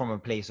Mm. come from a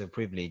place of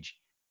privilege,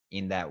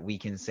 in that we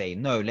can say,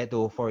 no, let the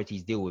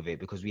authorities deal with it,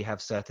 because we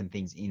have certain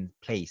things in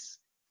place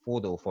for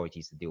the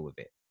authorities to deal with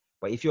it.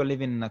 But if you're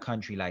living in a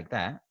country like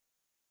that,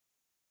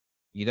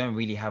 you don't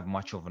really have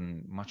much of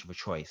a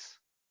choice.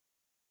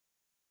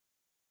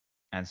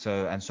 And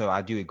so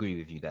I do agree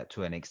with you that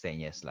to an extent,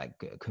 yes, like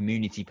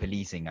community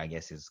policing, I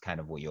guess, is kind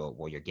of what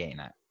you're getting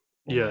at,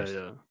 Yeah, almost.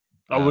 yeah.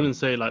 I wouldn't Um,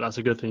 say like that's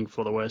a good thing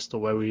for the West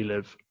or where we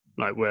live,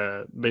 like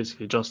where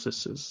basically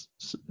justice is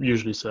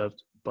usually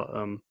served. But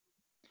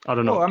I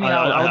don't Well, know. I mean,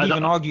 I would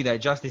even argue that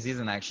justice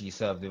isn't actually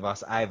served with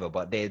us either,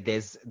 but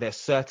there's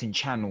certain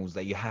channels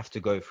that you have to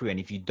go through, and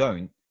if you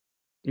don't,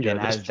 yeah,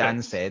 then, there's as Dan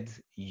checks. said,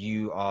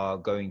 you are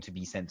going to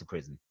be sent to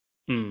prison.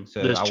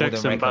 So There's I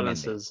checks wouldn't and recommend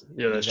it. balances.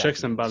 Yeah, there's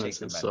checks Exactly, and there's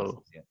checks and balances. So,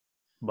 balances. Yeah.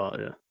 but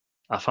yeah,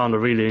 I found a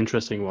really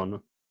interesting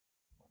one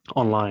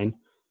online.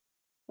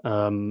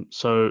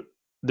 So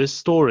this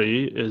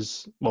story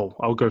is, well,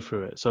 I'll go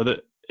through it. So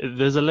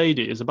there's a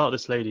lady. It's about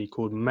this lady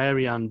called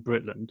Mary Ann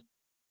Britland.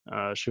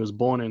 She was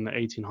born in the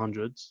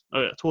 1800s,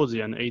 towards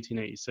the end,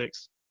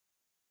 1886,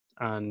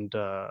 and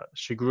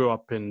she grew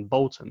up in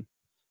Bolton.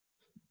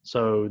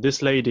 So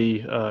this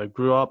lady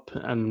grew up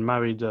and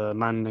married a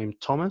man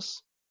named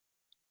Thomas,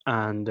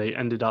 and they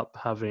ended up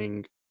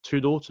having two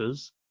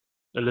daughters,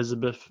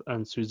 Elizabeth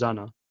and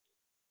Susanna.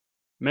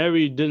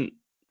 Mary didn't.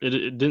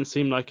 It didn't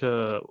seem like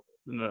an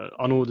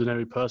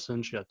unordinary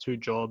person. She had two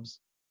jobs.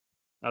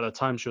 At the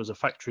time, she was a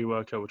factory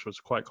worker, which was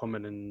quite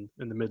common in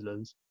the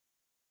Midlands.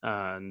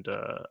 And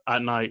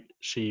at night,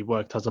 she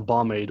worked as a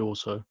barmaid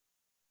also.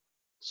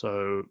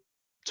 So,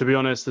 to be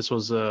honest, this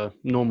was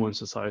normal in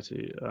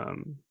society.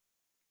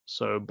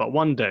 But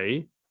one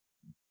day,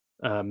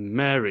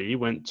 Mary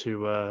went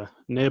to a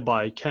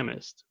nearby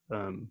chemist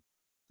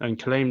and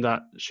claimed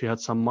that she had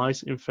some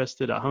mice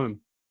infested at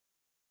home.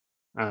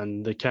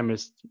 And the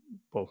chemist,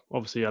 well,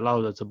 obviously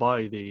allowed her to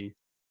buy the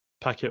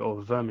packet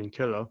of vermin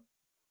killer.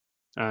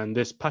 And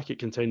this packet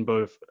contained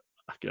both,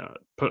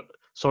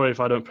 sorry if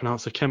I don't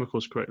pronounce the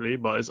chemicals correctly,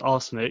 but it's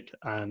arsenic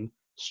and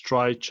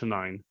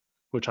strychnine,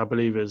 which I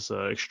believe is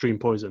extreme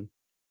poison.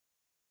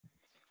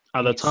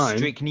 At the It's time,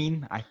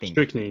 strychnine, I think.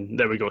 strychnine,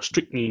 there we go,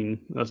 strychnine,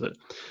 that's it.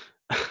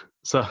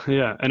 So,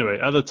 yeah, anyway,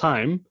 at the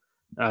time,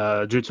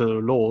 due to the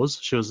laws,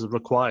 she was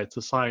required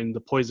to sign the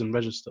poison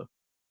register.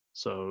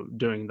 So,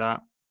 doing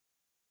that,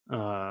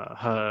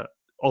 her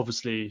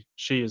obviously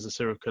she is a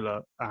serial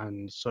killer,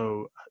 and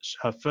so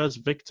her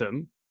first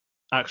victim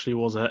actually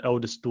was her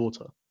eldest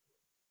daughter,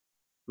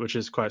 which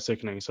is quite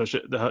sickening. So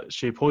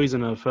she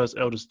poisoned her first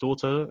eldest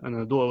daughter, and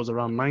her daughter was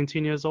around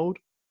 19 years old.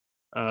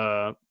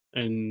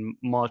 in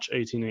March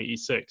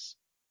 1886.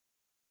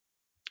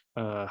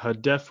 Her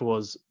death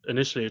was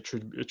initially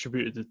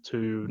attributed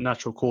to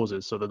natural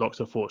causes, so the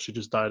doctor thought she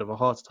just died of a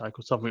heart attack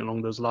or something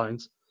along those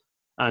lines.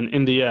 And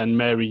in the end,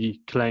 Mary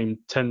claimed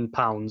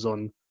 £10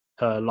 on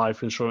her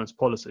life insurance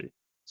policy.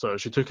 So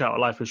she took out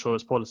a life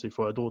insurance policy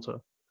for her daughter.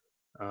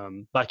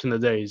 Back in the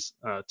days,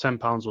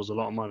 £10 was a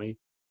lot of money,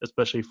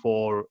 especially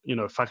for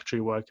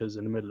factory workers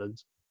in the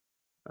Midlands.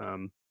 I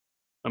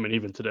mean,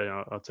 even today,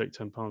 I'll take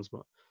 £10.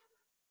 But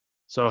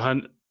so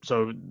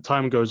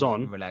time goes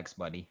on. Relax,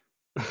 buddy.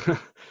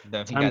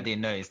 Don't think I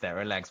didn't notice that.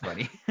 Relax,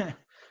 buddy.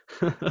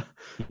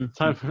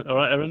 Time, all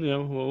right, Erin. Yeah,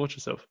 well, watch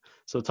yourself.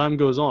 So time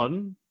goes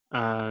on,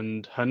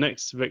 and her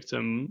next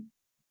victim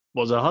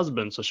was her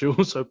husband. So she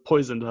also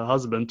poisoned her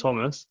husband,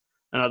 Thomas,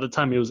 and at the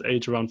time he was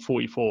aged around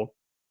 44.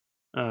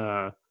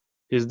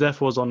 His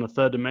death was on the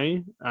 3rd of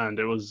May, and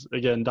it was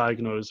again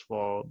diagnosed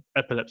for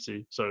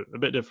epilepsy. So a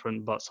bit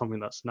different, but something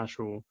that's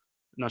naturally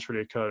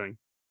occurring.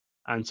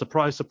 And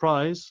surprise,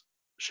 surprise,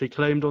 she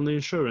claimed on the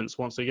insurance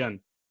once again.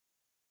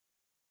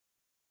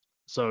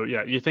 So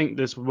yeah, you think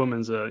this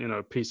woman's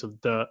a piece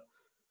of dirt,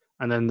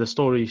 and then the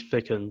story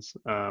thickens.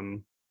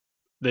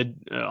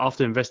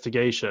 After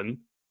investigation,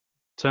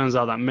 turns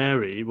out that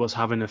Mary was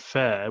having an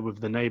affair with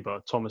the neighbor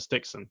Thomas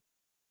Dixon.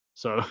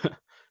 So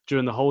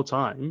during the whole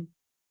time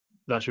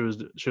that she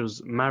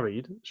was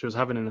married, she was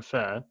having an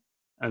affair,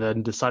 and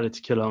then decided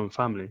to kill her own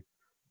family.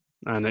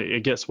 And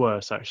it gets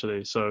worse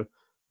actually. So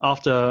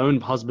after her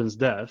own husband's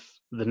death,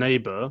 the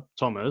neighbor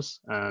Thomas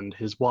and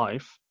his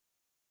wife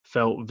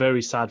felt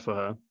very sad for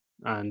her,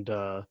 and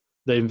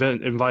they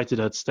invited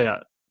her to stay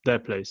at their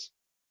place.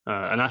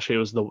 And actually, it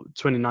was the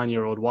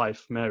 29-year-old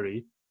wife,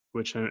 Mary,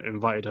 which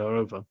invited her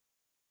over.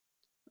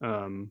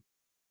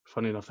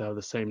 Funny enough, they have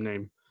the same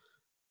name.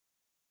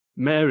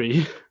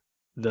 Mary,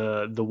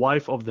 the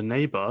wife of the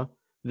neighbor,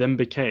 then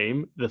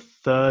became the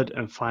third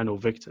and final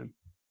victim.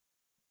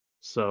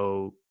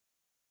 So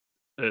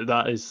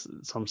that is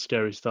some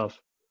scary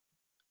stuff.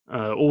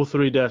 All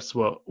 3 deaths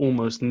were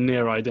almost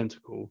near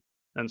identical,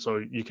 and so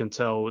you can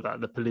tell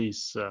that the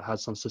police had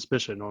some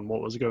suspicion on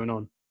what was going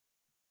on.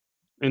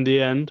 In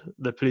the end,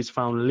 the police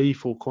found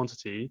lethal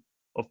quantity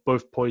of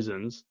both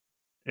poisons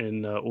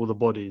in all the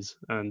bodies,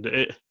 and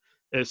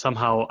it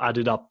somehow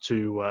added up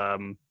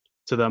to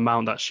the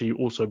amount that she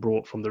also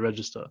brought from the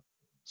register.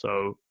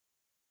 So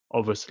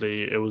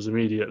obviously, it was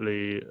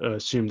immediately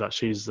assumed that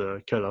she's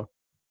the killer.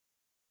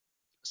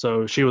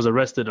 So she was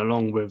arrested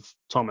along with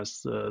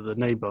Thomas, the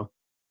neighbor.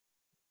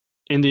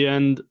 In the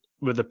end,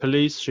 with the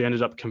police, she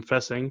ended up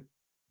confessing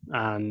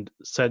and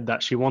said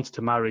that she wanted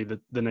to marry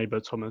the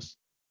neighbor Thomas,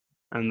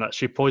 and that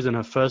she poisoned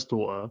her first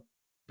daughter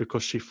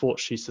because she thought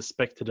she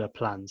suspected her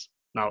plans.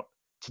 Now,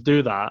 to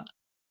do that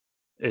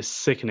is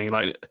sickening.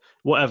 Like,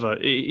 whatever,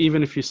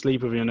 even if you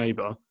sleep with your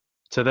neighbor,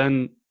 to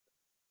then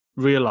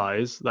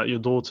realize that your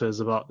daughter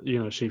is about,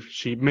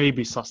 she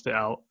maybe sussed it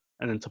out,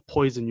 and then to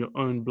poison your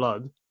own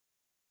blood.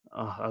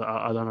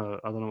 I don't know.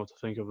 I don't know what to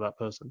think of that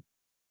person.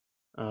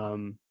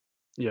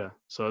 Yeah,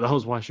 so that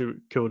was why she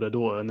killed her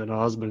daughter, and then her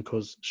husband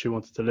because she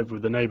wanted to live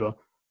with the neighbor.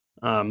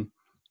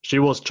 She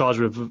was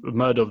charged with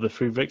murder of the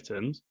 3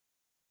 victims,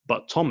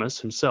 but Thomas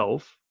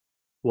himself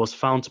was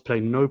found to play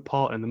no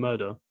part in the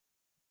murder.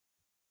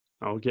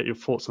 I'll get your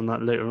thoughts on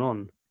that later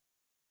on.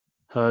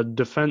 Her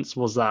defense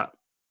was that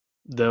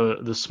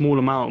the small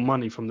amount of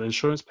money from the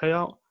insurance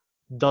payout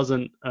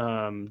doesn't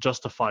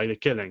justify the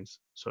killings.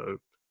 So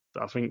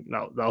I think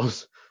that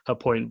was her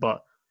point.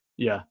 But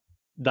yeah,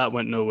 that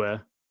went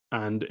nowhere.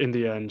 And in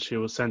the end, she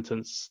was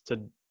sentenced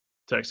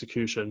to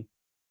execution.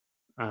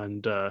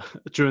 And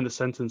during the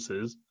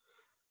sentences,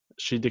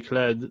 she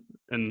declared,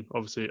 in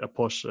obviously a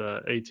posh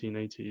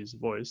 1880s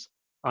voice,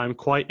 "I'm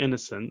quite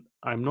innocent.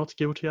 I'm not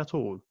guilty at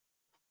all."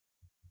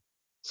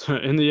 So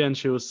in the end,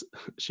 she was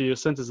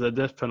sentenced to the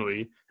death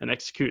penalty and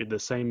executed the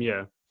same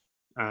year.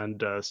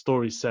 And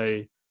stories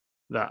say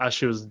that as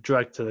she was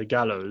dragged to the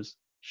gallows,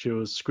 she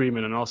was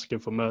screaming and asking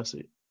for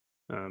mercy.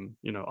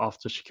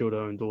 After she killed her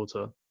own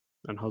daughter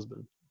and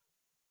husband.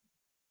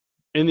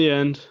 In the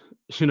end,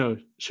 she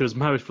was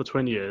married for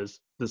 20 years,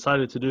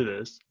 decided to do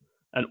this,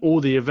 and all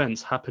the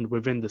events happened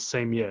within the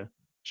same year.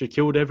 She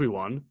killed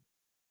everyone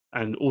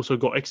and also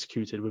got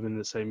executed within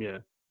the same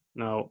year.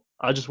 Now,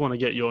 I just want to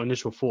get your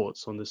initial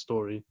thoughts on this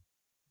story.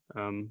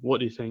 What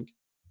do you think?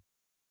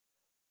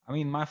 I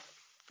mean, my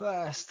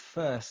first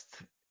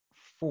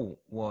thought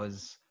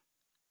was,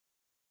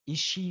 is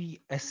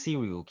she a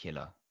serial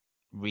killer,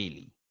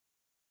 really?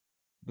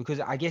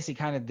 Because I guess it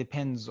kind of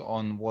depends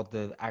on what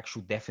the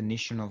actual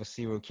definition of a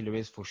serial killer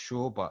is, for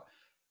sure. But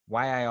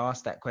why I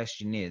asked that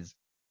question is,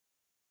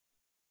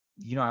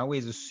 I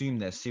always assume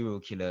that a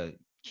serial killer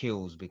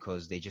kills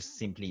because they just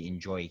simply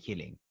enjoy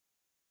killing,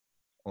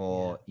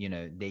 or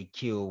they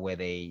kill where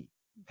they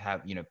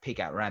have pick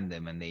at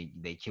random, and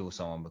they kill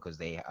someone because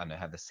they, I don't know,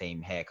 have the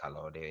same hair color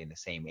or they're in the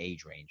same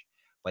age range.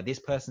 But this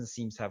person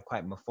seems to have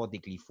quite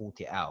methodically thought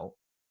it out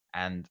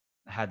and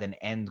had an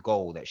end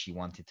goal that she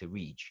wanted to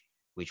reach,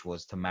 which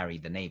was to marry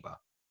the neighbor.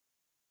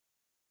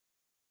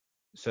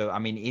 So I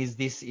mean, is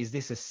this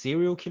a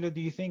serial killer?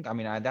 Do you think? I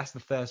mean, that's the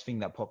first thing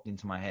that popped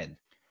into my head.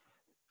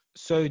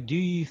 So do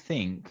you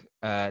think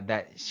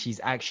that she's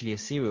actually a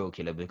serial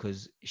killer,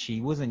 because she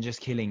wasn't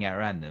just killing at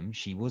random?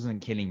 She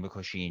wasn't killing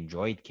because she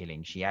enjoyed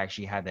killing. She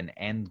actually had an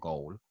end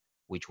goal,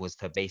 which was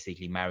to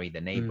basically marry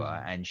the neighbor,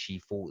 Mm. and she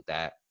thought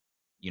that,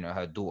 you know,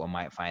 her daughter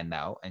might find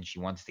out, and she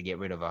wanted to get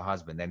rid of her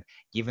husband. And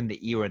given the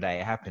era that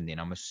it happened in,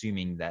 I'm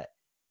assuming that,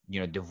 you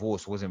know,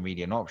 divorce wasn't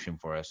really an option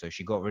for her, so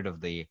she got rid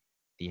of the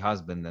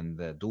husband and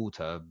the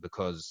daughter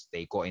because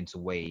they got into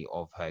way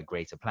of her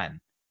greater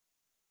plan.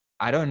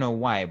 I don't know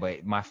why,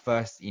 but my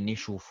first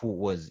initial thought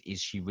was, is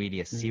she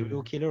really a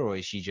serial Mm. killer, or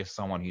is she just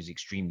someone who's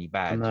extremely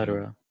A bad, who,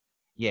 murderer.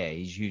 yeah,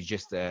 who's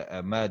just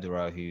a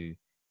murderer who,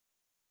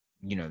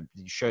 you know,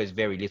 shows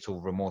very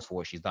little remorse for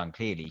what she's done.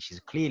 Clearly, she's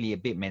clearly a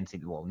bit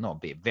mentally, well, not a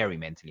bit, very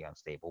mentally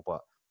unstable,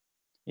 but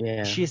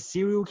is Yeah. she a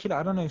serial killer?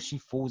 I don't know if she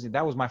falls in.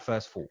 That was my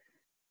first thought.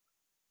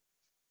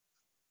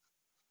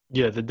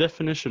 Yeah, the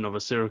definition of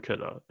a serial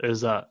killer is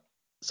that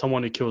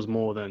someone who kills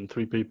more than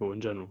three people in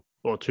general,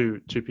 or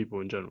two people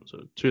in general,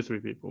 so two or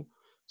three people.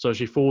 So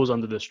she falls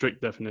under the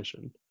strict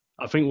definition.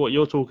 I think what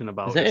you're talking Is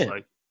about that is it?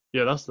 like,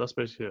 yeah, that's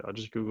basically it. I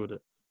just googled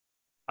it.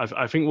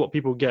 I think what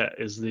people get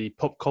is the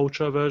pop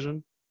culture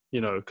version,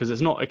 you know, because it's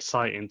not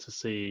exciting to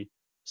see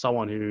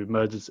someone who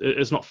murders.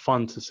 It's not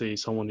fun to see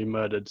someone who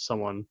murdered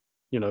someone,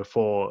 you know,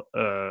 for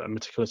a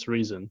meticulous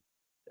reason.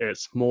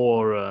 It's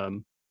more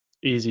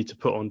easy to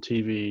put on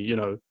TV, you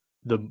know,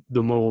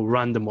 the more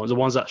random ones, the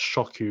ones that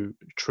shock you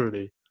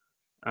truly.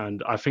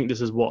 And I think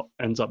this is what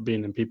ends up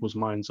being in people's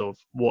minds of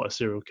what a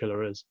serial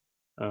killer is.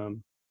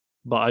 Um,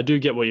 but I do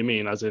get what you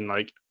mean, as in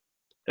like,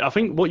 I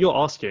think what you're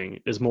asking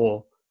is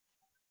more,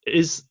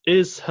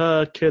 is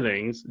her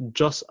killings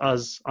just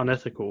as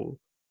unethical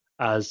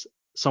as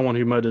someone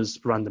who murders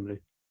randomly?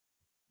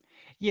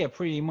 Yeah,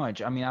 pretty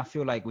much. I mean, I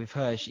feel like with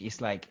her,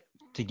 it's like,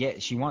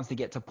 she wants to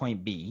get to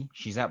point B.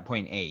 She's at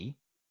point A.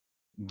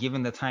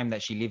 Given the time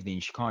that she lived in,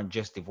 she can't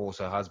just divorce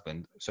her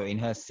husband. So in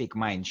her sick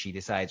mind, she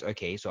decides,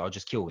 okay, so I'll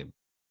just kill him.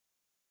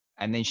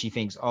 And then she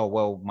thinks, oh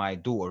well, my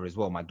daughter as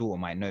well. My daughter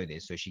might know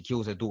this, so she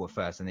kills her daughter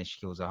first, and then she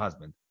kills her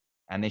husband,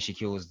 and then she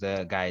kills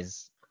the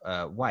guy's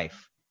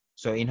wife.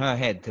 So in her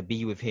head, to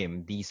be with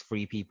him, these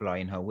three people are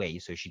in her way,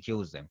 so she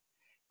kills them.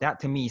 That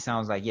to me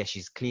sounds like, yes,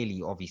 she's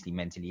clearly, obviously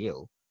mentally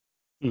ill.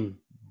 Mm,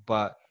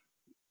 But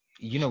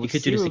you know, She with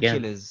could do this serial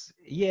again killers,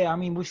 yeah, I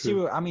mean,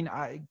 true.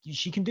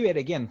 she can do it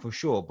again for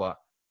sure, but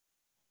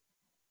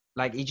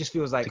like it just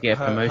feels to like get a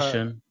her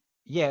promotion.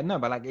 yeah, no,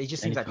 but like it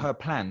just seems like Anything. her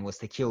plan was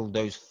to kill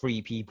those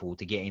three people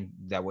to get in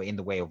that were in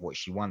the way of what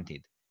she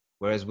wanted.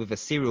 Whereas with a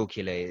serial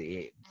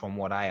killer, from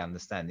what I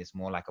understand, it's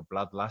more like a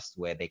bloodlust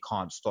where they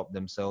can't stop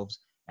themselves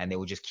and they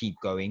will just keep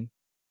going.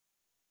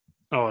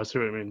 Oh, I see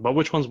what you mean. But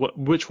which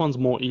one's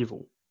more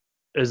evil?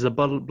 Is the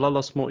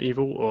bloodlust more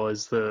evil, or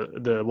is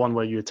the one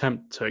where you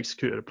attempt to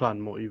execute a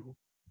plan more evil?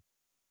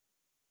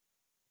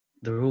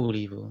 They're all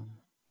evil.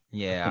 I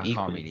Yeah, think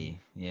equally.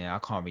 I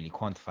can't really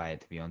quantify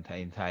it, to be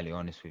entirely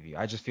honest with you.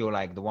 I just feel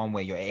like the one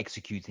where you're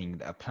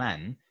executing a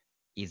plan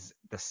is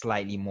the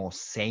slightly more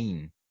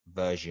sane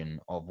version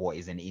of what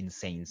is an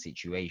insane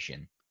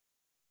situation.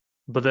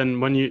 But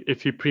then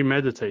if you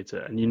premeditate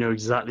it and you know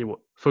exactly what,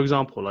 for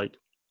example, like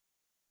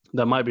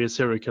there might be a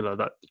serial killer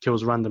that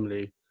kills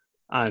randomly,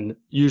 and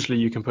usually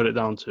you can put it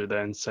down to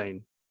they're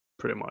insane,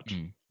 pretty much,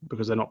 Mm.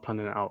 because they're not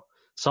planning it out.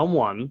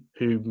 Someone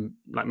who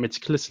like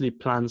meticulously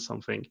plans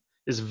something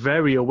is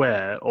very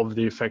aware of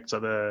the effects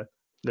that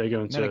they're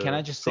going No, no, to put on can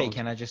I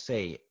someone. just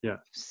say, Yeah.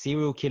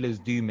 serial killers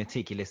do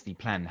meticulously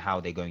plan how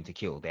they're going to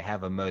kill. They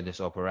have a modus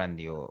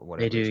operandi or They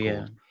whatever do, it's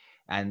yeah. called,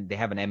 and they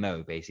have an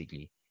MO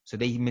basically. So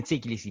they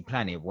meticulously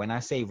plan it. When I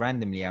say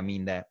randomly, I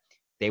mean that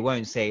they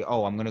won't say,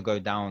 "Oh, I'm gonna go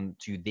down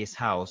to this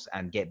house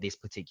and get this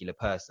particular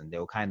person."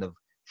 They'll kind of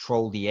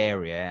troll the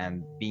area,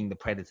 and being the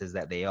predators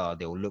that they are,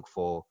 they'll look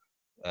for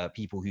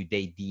people who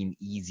they deem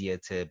easier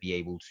to be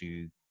able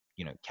to,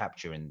 you know,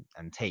 capture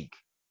and take.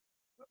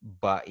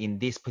 But in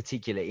this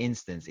particular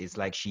instance, it's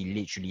like she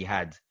literally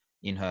had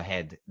in her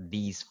head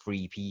these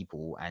three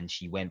people and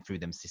she went through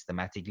them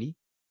systematically.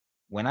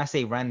 When I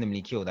say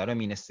randomly killed, I don't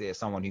mean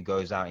someone who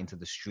goes out into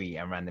the street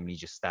and randomly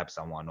just stabs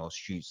someone or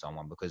shoots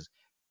someone, because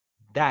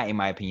that, in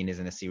my opinion,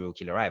 isn't a serial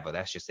killer either.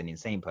 That's just an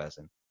insane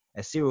person.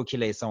 A serial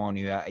killer is someone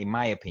who, in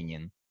my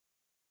opinion,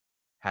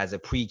 has a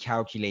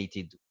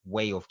pre-calculated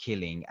way of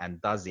killing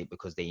and does it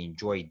because they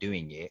enjoy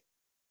doing it.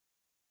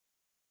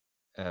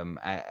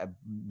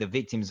 The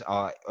victims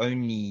are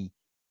only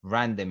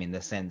random in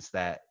the sense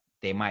that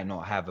they might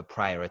not have a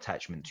prior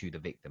attachment to the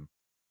victim.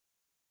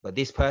 But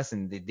this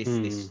person,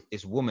 Hmm.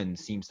 this woman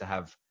seems to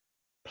have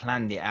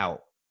planned it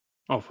out.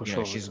 Oh, for You know,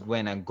 sure. she's Yeah.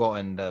 went and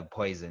gotten the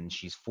poison.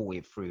 She's thought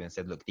it through and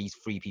said, "Look, these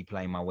three people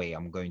are in my way.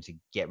 I'm going to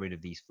get rid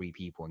of these three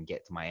people and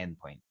get to my end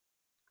point."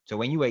 So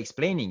when you were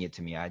explaining it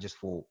to me, I just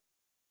thought,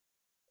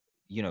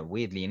 you know,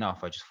 weirdly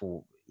enough, I just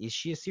thought, is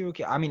she a serial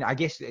killer? I mean, I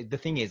guess the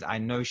thing is, I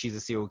know she's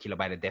a serial killer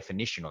by the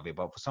definition of it,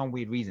 but for some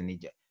weird reason,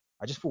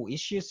 I just thought, is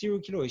she a serial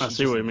killer, or is I she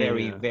see just what you mean.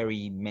 very, Yeah.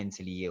 very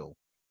mentally ill?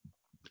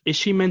 Is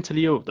she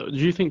mentally ill though? Do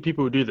you think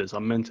people who do this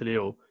are mentally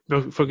ill?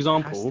 For Has to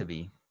example,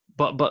 be.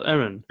 but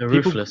Aaron, They're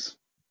ruthless.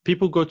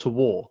 people go to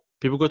war.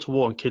 People go to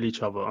war and kill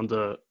each other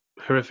under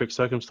horrific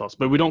circumstances,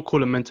 but we don't call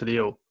them mentally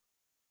ill.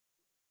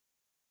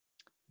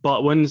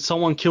 But when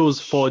someone kills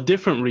for a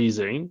different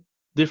Mm.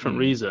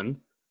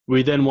 reason,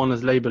 we then want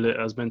to label it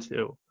as mentally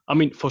ill. I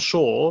mean, for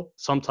sure,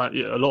 sometimes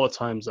a lot of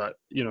times that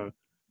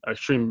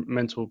extreme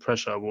mental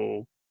pressure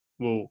will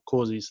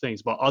cause these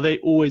things. But are they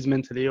always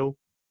mentally ill?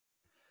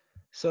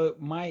 So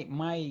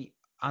my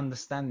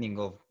understanding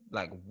of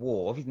like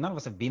war, obviously none of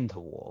us have been to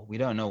war. We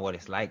don't know what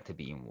it's like to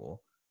be in war.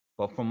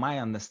 But from my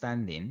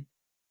understanding,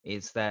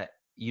 it's that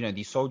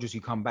these soldiers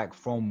who come back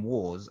from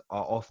wars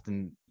are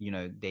often,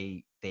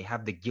 they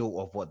have the guilt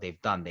of what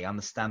they've done. They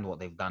understand what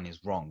they've done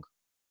is wrong.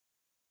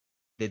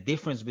 The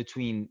difference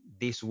between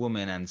this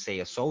woman and say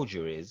a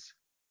soldier is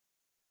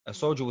a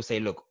soldier will say,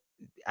 look,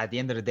 at the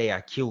end of the day,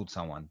 I killed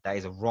someone. That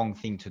is a wrong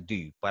thing to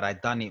do, but I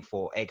done it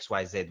for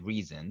XYZ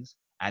reasons.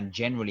 And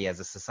generally, as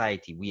a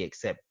society, we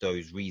accept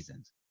those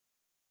reasons.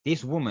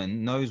 This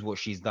woman knows what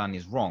she's done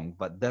is wrong,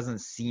 but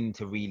doesn't seem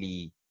to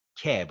really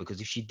care,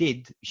 because if she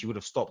did, she would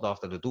have stopped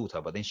after the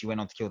daughter, but then she went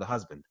on to kill the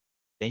husband.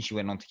 Then she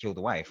went on to kill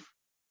the wife.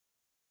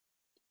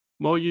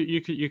 Well,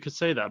 you could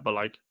say that, but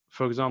like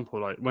for example,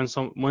 like when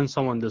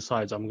someone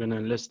decides I'm going to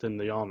enlist in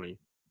the army,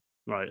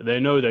 right? They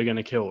know they're going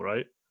to kill,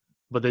 right?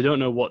 But they don't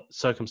know what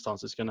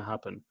circumstance is going to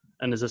happen.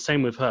 And it's the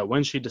same with her.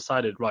 When she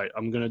decided, right,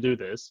 I'm going to do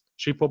this,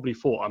 she probably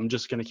thought I'm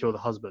just going to kill the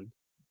husband,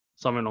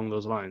 something along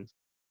those lines.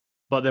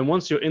 But then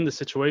once you're in the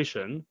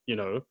situation,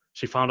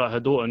 she found out her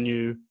daughter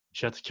knew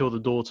she had to kill the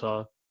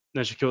daughter,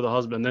 then she killed the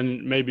husband,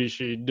 then maybe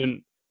she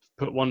didn't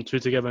put one and two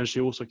together and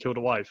she also killed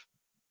a wife.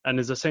 And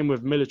it's the same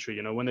with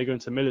military, when they go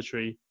into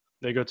military,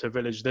 they go to a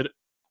village.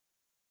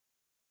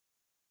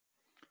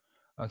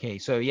 Okay,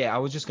 so yeah, I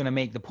was just gonna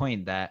make the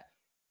point that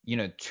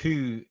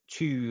two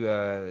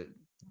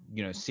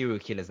serial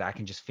killers that I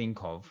can just think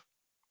of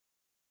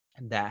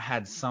that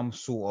had some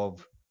sort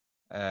of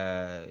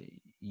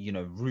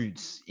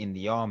roots in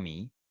the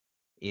army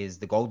is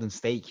the Golden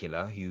State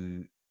Killer,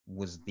 who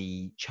was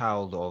the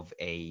child of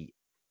a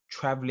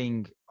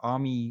traveling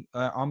army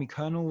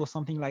colonel or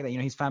something like that.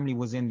 His family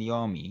was in the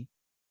army,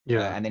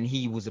 Yeah, and then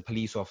he was a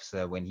police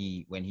officer when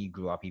he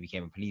grew up. He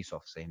became a police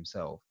officer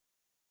himself.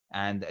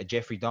 And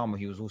Jeffrey Dahmer,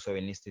 he was also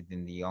enlisted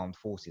in the armed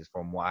forces,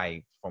 from what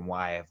I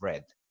have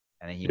read,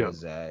 and then he yeah,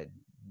 was, I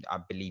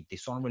believe,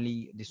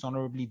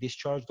 dishonorably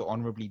discharged or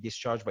honorably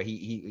discharged, but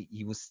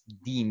he was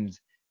deemed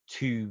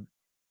too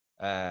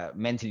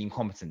mentally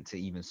incompetent to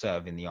even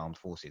serve in the armed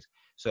forces.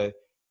 So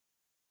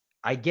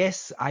I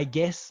guess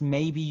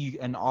maybe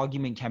an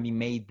argument can be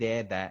made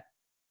there that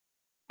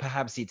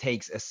perhaps it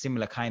takes a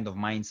similar kind of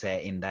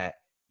mindset, in that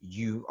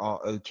you are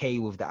okay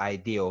with the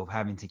idea of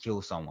having to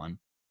kill someone,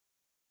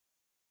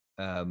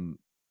 um,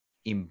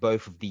 in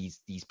both of these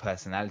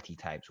personality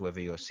types,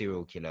 whether you're a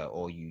serial killer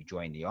or you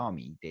join the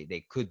army. There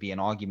could be an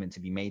argument to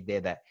be made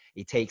there that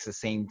it takes the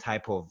same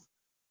type of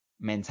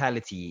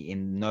mentality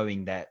in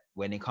knowing that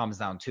when it comes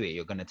down to it,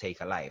 you're going to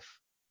take a life,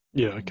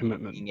 yeah, and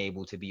commitment. being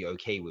able to be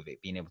okay with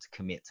it, being able to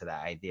commit to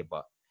that idea.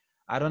 But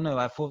I don't know.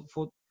 I thought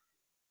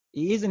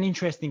it is an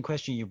interesting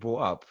question you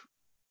brought up.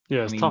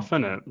 Yeah, I it's tough,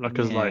 mean, isn't it? Like,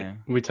 cause like yeah,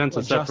 we tend to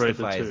what separate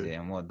the justifies two. it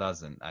and what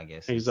doesn't, I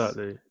guess, is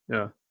Exactly.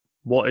 Yeah.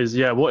 What is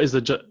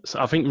so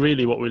I think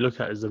really what we look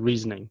at is the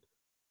reasoning.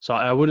 So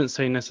I wouldn't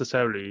say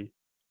necessarily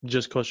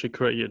just because she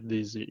created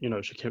these,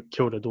 she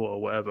killed her daughter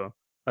or whatever,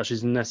 that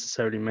she's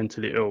necessarily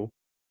mentally ill.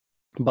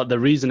 But the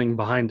reasoning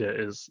behind it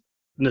is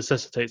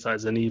necessitates that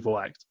as an evil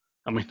act.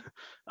 I mean,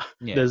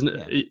 yeah, there's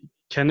yeah.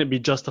 can it be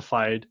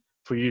justified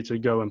for you to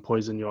go and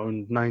poison your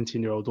own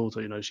 19-year-old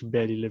daughter? She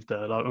barely lived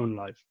her own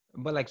life.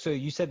 But like, so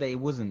you said that it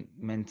wasn't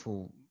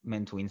mental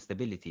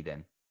instability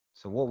then.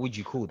 So what would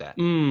you call that?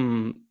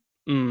 Mm,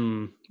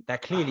 mm.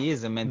 That clearly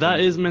is a mental That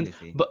is meant,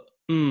 instability. but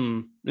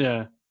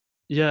yeah,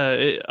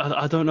 yeah.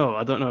 I don't know.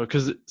 I don't know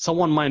because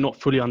someone might not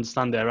fully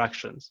understand their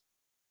actions.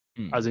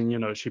 As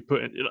Mm. in, she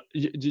put it. Do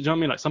you know what I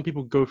mean? Like some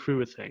people go through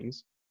with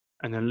things,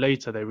 and then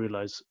later they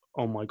realize,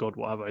 oh my God,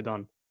 what have I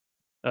done?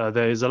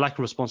 There is a lack of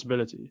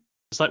responsibility.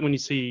 It's like when you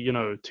see,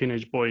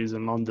 teenage boys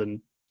in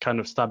London kind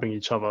of stabbing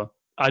each other.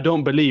 I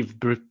don't believe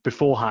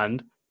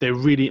beforehand they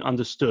really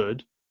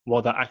understood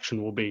what that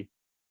action will be,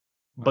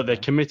 but they're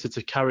Okay. committed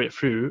to carry it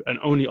through, and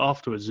only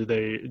afterwards do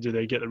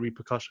they get the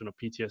repercussion of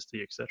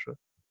PTSD, etc.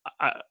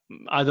 I,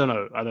 I don't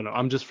know. I don't know.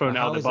 I'm just But throwing it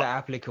out how there, is but that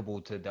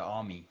applicable to the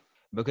army?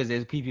 Because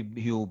there's people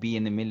who will be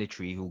in the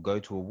military who will go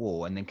to a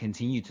war and then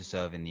continue to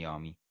serve in the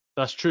army.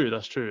 that's true.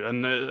 That's true.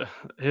 And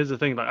here's the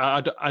thing: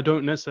 like, I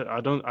don't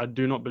necessarily, I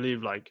do not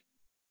believe like,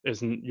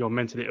 isn't you're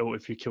mentally ill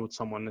if you killed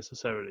someone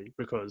necessarily?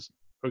 Because,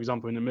 for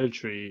example, in the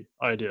military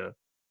idea,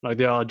 like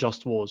there are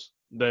just wars.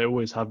 There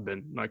always have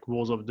been, like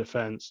wars of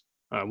defense.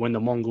 When the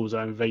Mongols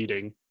are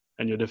invading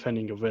and you're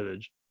defending your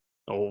village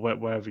or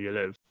wherever you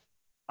live,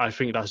 I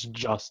think that's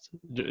just.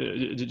 Do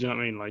you know what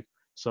I mean? Like,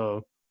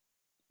 so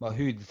But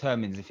who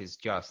determines if it's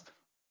just?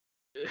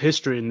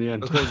 history in the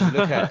end. Because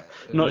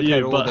Not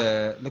you,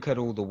 but look at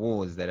all the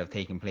wars that have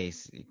taken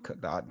place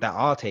that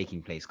are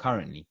taking place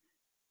currently.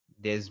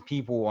 There's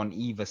people on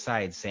either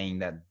side saying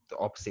that the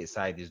opposite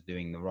side is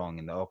doing the wrong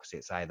and the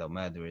opposite side are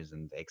murderers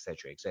and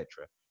etc. etc.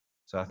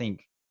 So I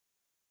think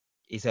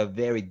it's a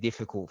very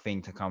difficult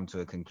thing to come to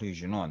a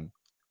conclusion on.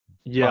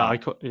 yeah,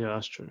 But yeah,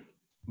 that's true.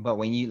 but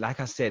when you, like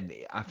I said,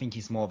 I think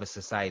it's more of a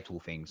societal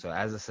thing. So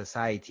as a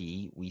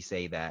society, we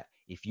say that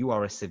if you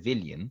are a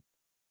civilian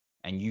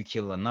and you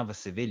kill another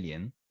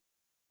civilian,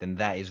 then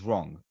that is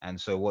wrong. And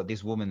so what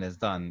this woman has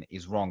done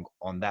is wrong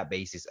on that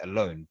basis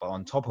alone. But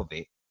on top of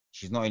it,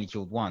 she's not only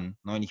killed one,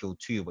 not only killed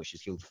two, but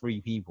she's killed three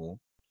people,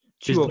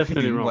 She's two of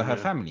definitely whom were wrong. her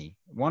Yeah, family.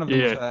 One of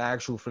them was yeah, her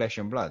actual flesh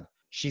and blood.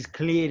 She's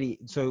clearly,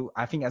 so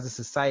I think as a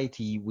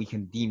society, we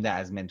can deem that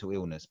as mental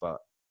illness. But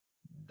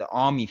the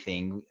army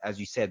thing, as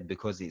you said,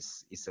 because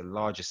it's a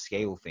larger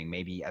scale thing,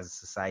 maybe as a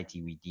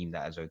society we deem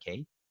that as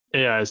okay.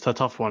 yeah. It's a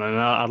tough one, and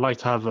I'd like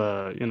to have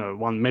a,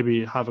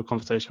 maybe have a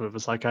conversation with a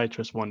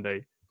psychiatrist one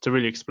day to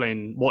really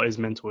explain what is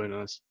mental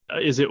illness.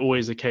 Is it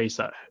always the case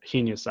that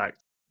heinous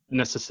acts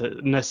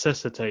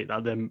necessitate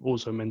that they're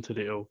also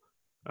mentally ill?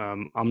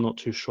 I'm not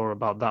too sure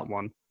about that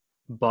one,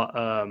 but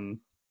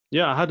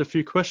yeah, I had a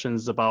few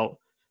questions about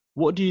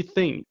what do you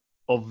think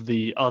of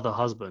the other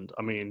husband?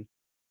 I mean,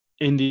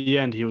 in the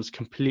end, he was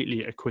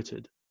completely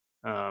acquitted.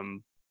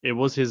 Um, it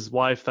was his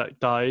wife that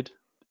died,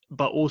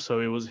 but also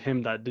it was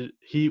him that did.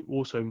 He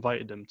also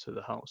invited them to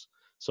the house.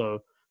 So,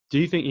 do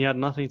you think he had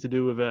nothing to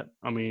do with it?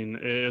 I mean,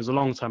 it was a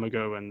long time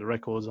ago, and the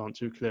records aren't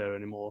too clear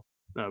anymore.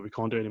 No, we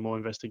can't do any more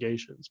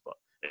investigations. But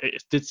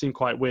it did seem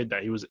quite weird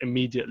that he was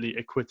immediately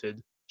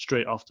acquitted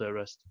straight after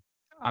arrest.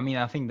 I mean,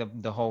 I think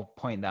the whole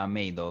point that I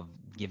made of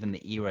given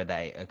the era that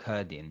it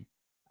occurred in,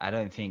 I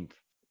don't think,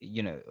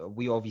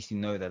 we obviously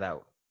know that that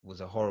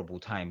was a horrible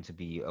time to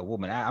be a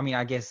woman. I mean,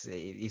 I guess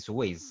it's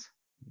always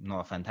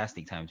not a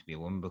fantastic time to be a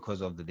woman because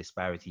of the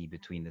disparity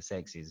between the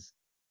sexes,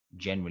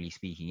 generally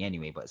speaking,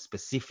 anyway. But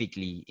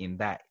specifically in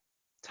that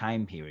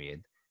time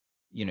period,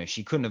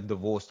 she couldn't have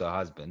divorced her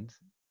husband.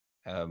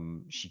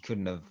 She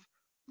couldn't have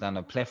done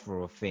a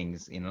plethora of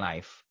things in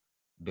life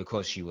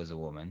because she was a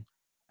woman.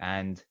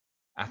 And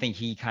I think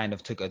he kind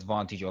of took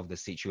advantage of the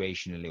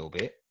situation a little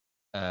bit.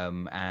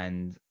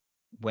 And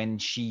when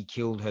she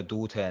killed her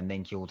daughter and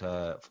then killed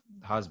her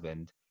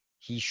husband,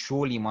 he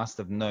surely must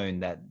have known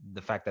that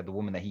the fact that the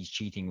woman that he's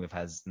cheating with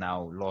has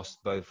now lost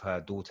both her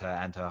daughter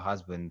and her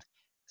husband,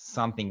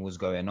 something was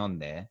going on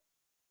there.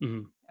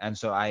 Mm-hmm. And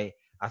so I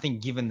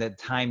think given the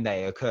time that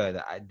it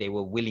occurred, they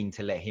were willing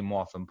to let him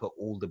off and put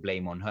all the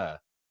blame on her.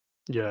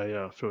 Yeah,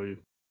 yeah, I feel you.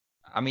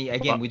 I mean,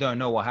 again, But we don't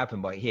know what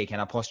happened, but here, can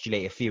I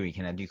postulate a theory?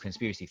 Can I do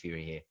conspiracy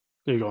theory here?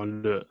 you go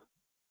and do it.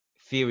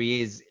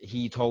 Theory is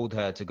he told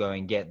her to go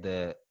and get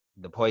the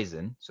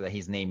poison so that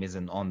his name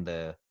isn't on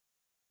the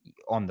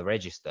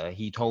register.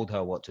 He told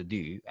her what to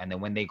do, and then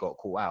when they got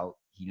caught out,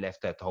 he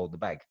left her to hold the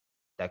bag.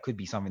 That could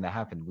be something that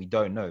happened. We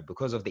don't know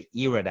because of the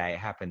era that it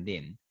happened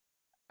in,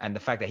 and the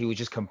fact that he was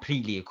just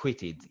completely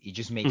acquitted. It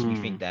just makes me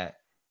think Mm. that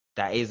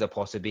that is a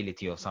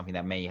possibility of something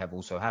that may have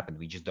also happened.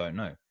 We just don't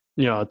know.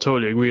 Yeah, I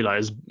totally agree.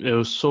 Like, it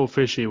was so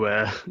fishy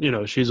where,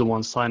 she's the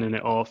one signing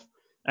it off.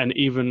 And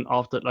even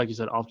after, like you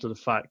said, after the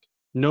fact,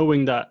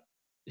 knowing that,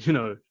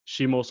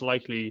 she most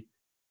likely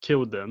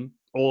killed them,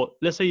 or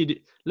let's say,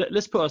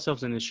 let's put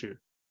ourselves in his shoe.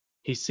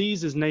 He sees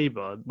his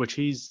neighbor, which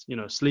he's,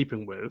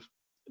 sleeping with.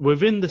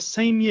 Within the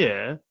same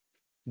year,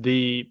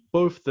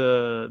 both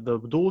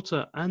the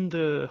daughter and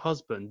the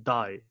husband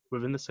die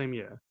within the same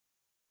year.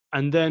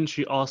 And then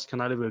she asks,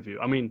 "Can I live with you?"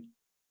 I mean,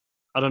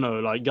 I don't know,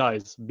 like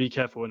guys, be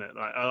careful in it.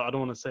 Like I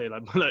don't want to say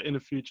like, but like in the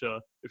future,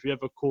 if you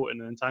ever caught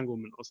in an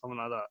entanglement or something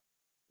like that,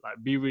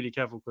 like be really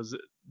careful because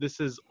this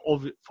is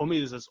obvious. For me,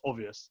 this is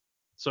obvious.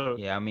 So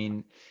Yeah, I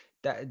mean,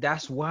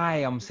 that's why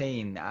I'm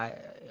saying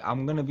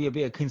I'm gonna be a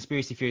bit of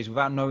conspiracy theories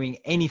without knowing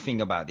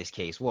anything about this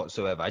case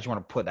whatsoever. I just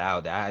want to put that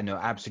out there. I know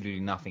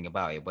absolutely nothing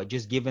about it, but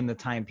just given the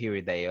time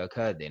period that it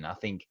occurred in, I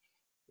think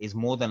it's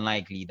more than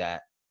likely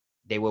that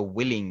they were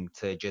willing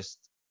to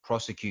just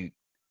prosecute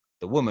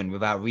the woman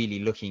without really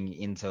looking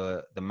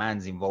into the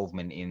man's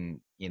involvement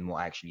in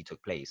what actually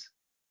took place.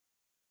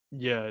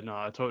 yeah, no,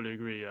 I totally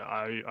agree. Yeah,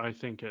 I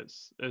think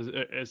it's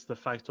the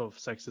fact of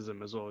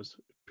sexism as well as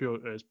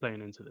pure is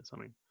playing into this. I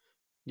mean,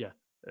 yeah,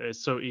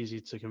 it's so easy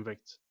to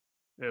convict.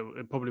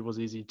 It probably was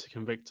easy to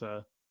convict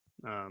her.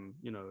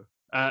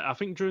 I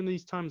think during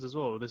these times as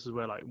well, this is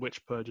where like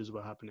witch purges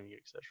were happening,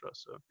 etc.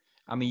 So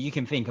I mean, you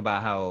can think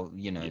about how,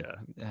 yeah,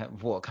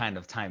 what kind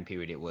of time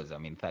period it was. I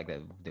mean, the fact that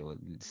there were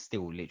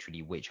still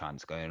literally witch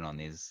hunts going on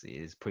is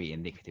pretty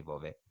indicative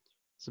of it.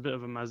 it's a bit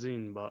of a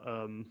mazine, but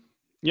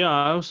yeah,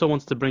 I also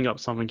wanted to bring up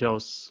something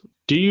else.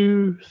 Do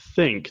you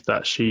think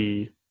that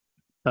she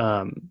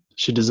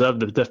deserved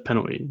the death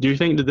penalty? Do you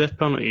think the death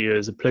penalty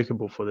is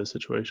applicable for this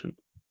situation?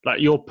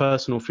 Like your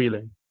personal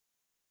feeling?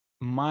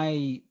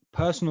 My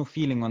personal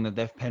feeling on the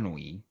death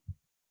penalty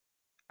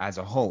as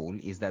a whole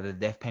is that the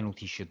death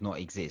penalty should not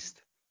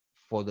exist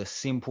for the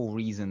simple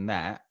reason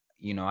that,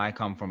 I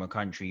come from a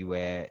country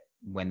where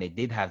when they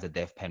did have the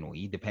death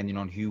penalty, depending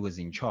on who was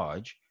in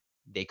charge,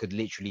 they could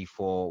literally,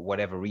 for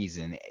whatever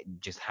reason,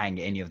 just hang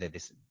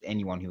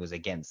anyone who was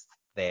against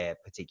their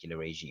particular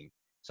regime.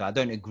 So I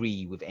don't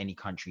agree with any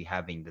country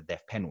having the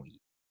death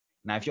penalty.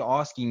 Now, if you're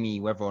asking me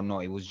whether or not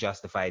it was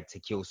justified to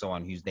kill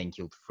someone who's then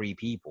killed 3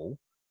 people,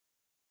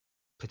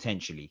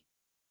 potentially.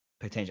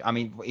 I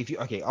mean, if you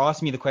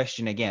ask me the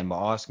question again, but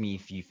ask me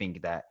if you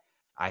think that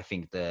I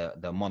think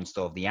the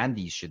monster of the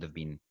Andes should have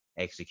been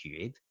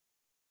executed.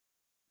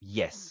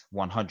 Yes,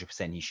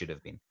 100% he should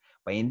have been.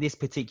 But in this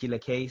particular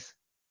case,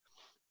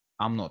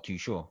 I'm not too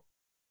sure.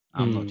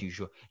 I'm not too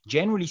sure.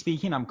 Generally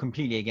speaking, I'm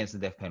completely against the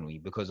death penalty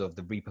because of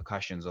the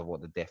repercussions of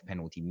what the death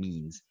penalty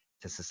means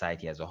to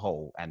society as a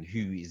whole and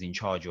who is in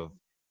charge of,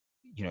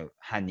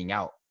 handing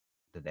out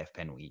the death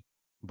penalty.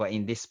 But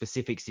in this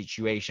specific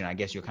situation, I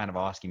guess you're kind of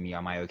asking me,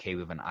 am I okay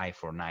with an eye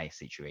for an eye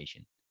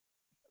situation?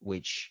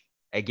 Which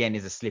again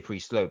is a slippery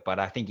slope. But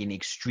I think in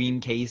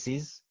extreme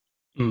cases,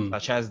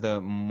 such as the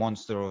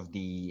monster of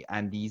the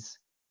Andes,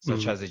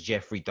 such as a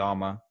Jeffrey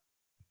Dahmer,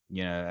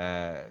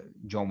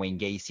 John Wayne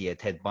Gacy,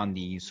 Ted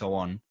Bundy, so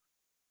on.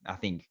 I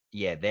think,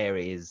 yeah, there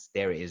it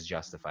is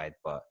justified.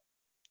 But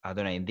I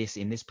don't know, in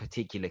this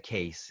particular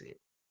case,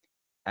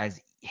 as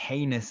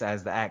heinous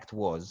as the act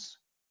was,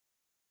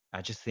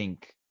 I just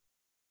think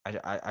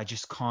I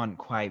just can't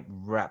quite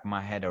wrap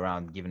my head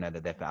around giving her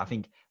the death penalty. I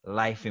think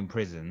life in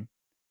prison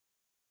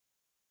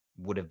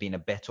would have been a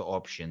better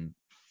option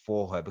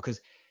for her because,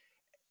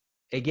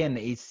 again,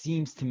 it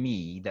seems to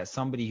me that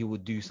somebody who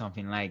would do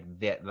something like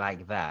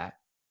that,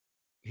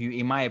 who,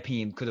 in my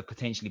opinion, could have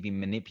potentially been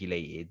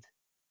manipulated,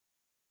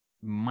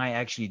 might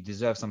actually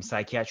deserve some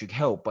psychiatric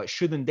help, but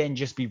shouldn't then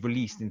just be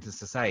released into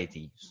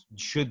society.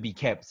 Should be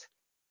kept,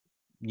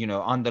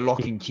 under lock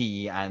and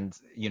key and,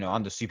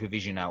 under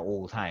supervision at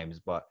all times.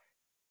 But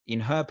in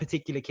her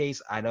particular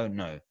case, I don't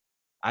know.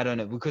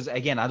 Because,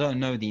 again, I don't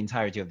know the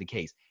entirety of the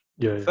case.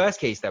 Yeah. First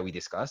case that we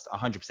discussed,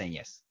 100%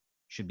 yes,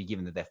 should be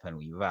given the death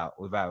penalty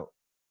without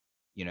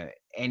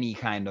any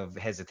kind of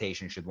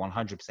hesitation. Should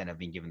 100% have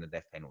been given the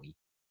death penalty.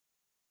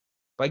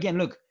 But again,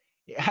 look,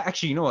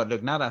 actually, you know what?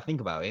 Look, now that I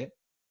think about it,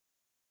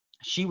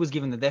 she was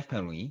given the death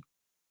penalty.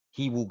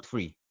 He walked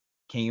free.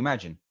 Can you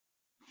imagine?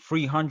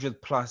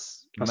 300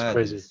 plus That's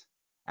murders, crazy.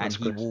 and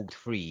he crazy. walked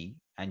free,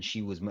 and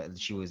she was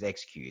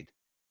executed.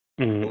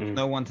 Mm-hmm. There was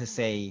no one to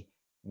say,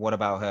 what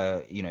about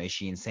her? Is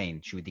she insane?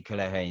 She would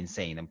declare her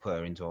insane and put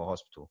her into a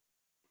hospital.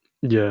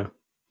 Yeah.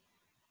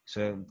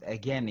 So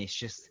again, it's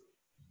just,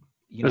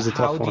 It's a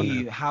tough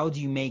one. how do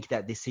you make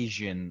that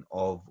decision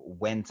of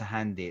when to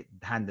hand the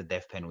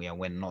death penalty and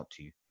when not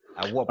to?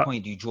 At what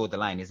point do you draw the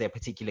line? Is there a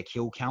particular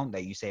kill count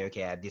that you say,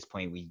 okay, at this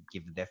point we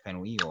give the death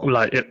penalty? Or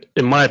Like,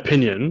 in my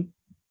opinion,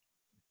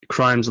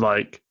 crimes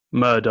like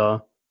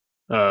murder,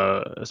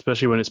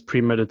 especially when it's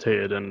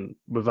premeditated and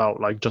without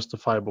like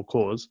justifiable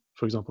cause,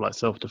 for example, like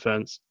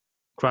self-defense,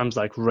 crimes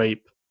like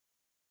rape,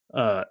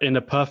 in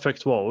a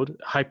perfect world,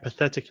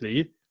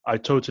 hypothetically, I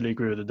totally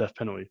agree with the death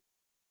penalty.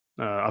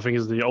 I think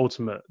it's the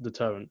ultimate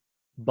deterrent.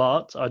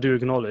 But I do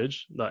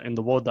acknowledge that in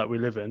the world that we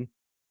live in,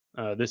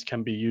 this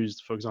can be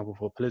used, for example,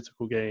 for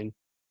political gain.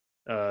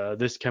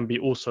 This can be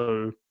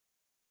also,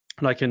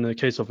 like in the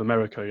case of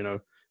America,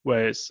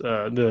 where it's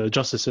the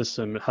justice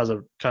system has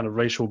a kind of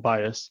racial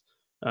bias,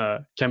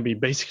 can be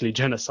basically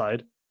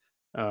genocide.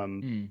 Do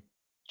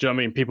you know what I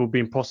mean? People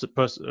being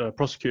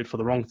prosecuted for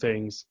the wrong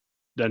things,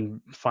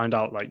 then find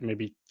out like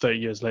maybe 30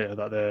 years later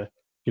that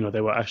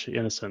they were actually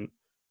innocent.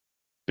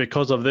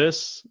 Because of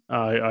this,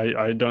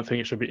 I don't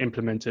think it should be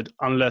implemented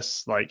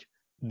unless like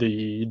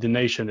the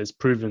nation is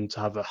proven to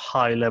have a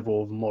high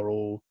level of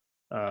moral,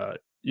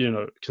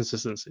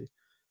 consistency.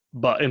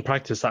 But in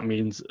practice, that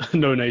means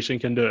no nation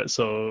can do it.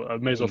 So I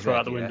may as well throw it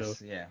out the window.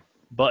 Yeah.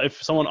 But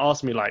if someone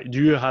asks me, like,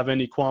 do you have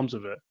any qualms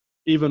with it?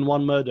 Even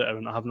one murder,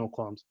 Evan, I have no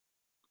qualms.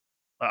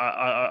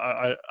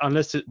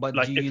 Unless it, But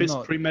like, do if you it's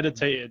not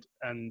premeditated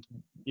and,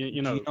 do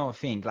you not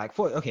think, like,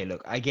 okay,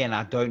 look, again,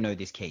 I don't know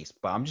this case,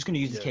 but I'm just going to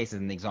use this Yeah. case as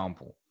an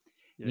example.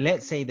 Yeah.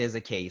 Let's say there's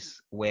a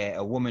case where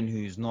a woman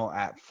who's not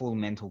at full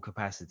mental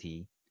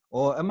capacity,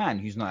 or a man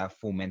who's not at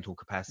full mental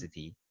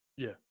capacity,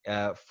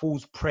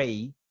 falls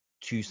prey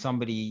to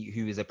somebody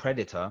who is a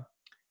predator,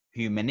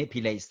 who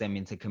manipulates them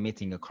into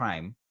committing a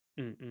crime,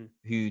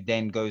 who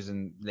then goes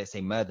and, let's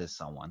say, murders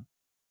someone.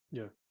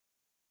 Yeah.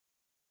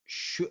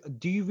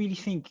 Do you really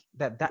think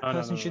that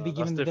person should be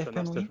given the death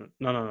penalty? That's different.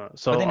 No.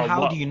 So but then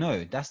how do you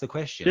know? That's the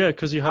question. Yeah,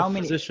 because you have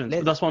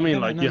physicians. That's what I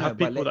mean. You have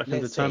people that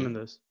can determine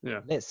this.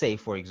 Yeah. Let's say,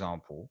 for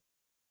example,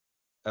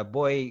 a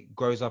boy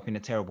grows up in a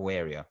terrible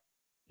area.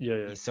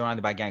 Yeah. He's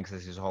surrounded by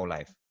gangsters his whole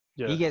life.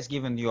 Yeah. He gets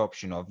given the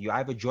option of, you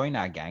either join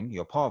our gang,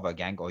 you're part of our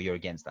gang, or you're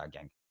against our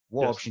gang.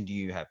 What option do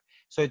you have?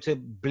 So to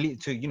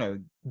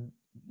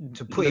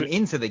put him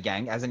into the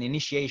gang as an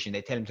initiation,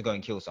 they tell him to go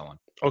and kill someone.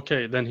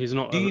 Okay, then he's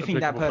not. Do you think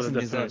that applicable for person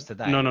the death deserves to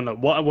die? No.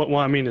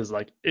 What I mean is,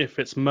 like, if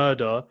it's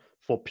murder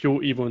for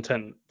pure evil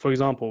intent, for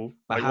example.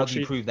 But like, how do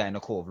you prove that in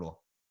a court of law?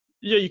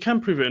 Yeah, you can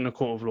prove it in a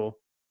court of law.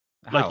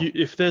 How? Like,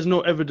 if there's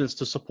no evidence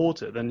to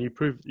support it, then you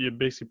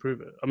basically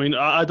prove it. I mean,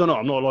 I don't know.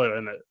 I'm not a lawyer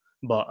in it,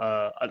 But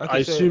I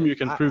Okay, so assume you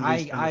can prove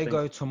these kind of I things.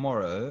 go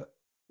tomorrow.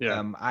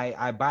 Yeah.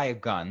 I buy a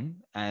gun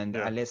and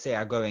Yeah. let's say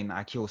I go and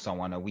I kill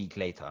someone a week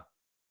later.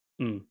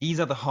 Mm, These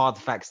are the hard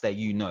facts that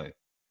you know.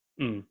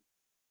 mm,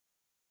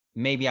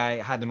 Maybe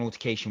I had an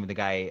altercation with the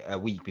guy a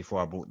week before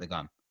I brought the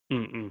gun.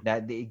 mm.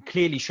 That it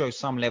clearly shows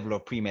some level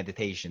of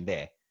premeditation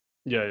there.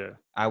 Yeah, yeah,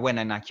 I went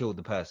and I killed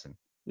the person.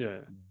 yeah.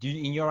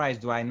 In your eyes,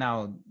 do I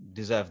now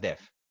deserve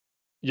death?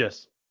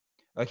 Yes.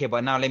 Okay,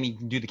 but now let me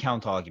do the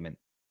counter argument.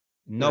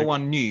 No Yeah.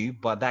 one knew,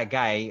 but that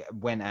guy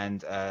went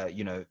and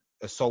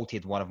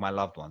assaulted one of my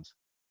loved ones.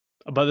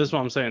 But this is what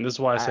I'm saying. This is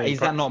why I say Is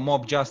that not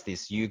mob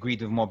justice? You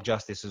agreed with mob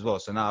justice as well.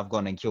 So now I've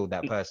gone and killed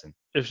that person.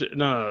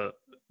 no,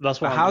 that's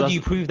But what how do that's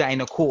you prove that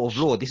in a court of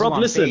law? This is Bruv, what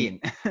I'm listen.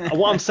 saying.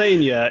 What I'm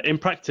saying, yeah, in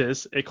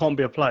practice, it can't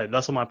be applied.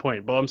 That's my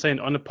point. But I'm saying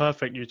on a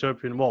perfect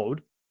utopian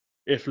world,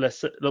 if let's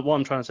say, what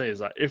I'm trying to say is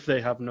that if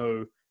they have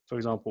no, for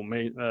example,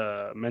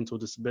 mental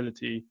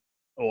disability,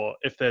 or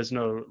if there's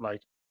no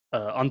like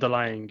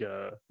underlying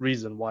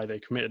reason why they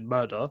committed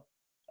murder,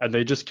 and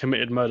they just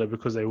committed murder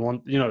because they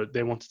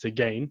wanted to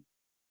gain,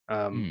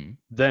 Hmm.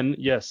 then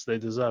yes, they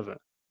deserve it.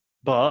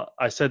 But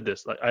I said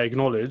this, like I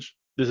acknowledge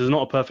this is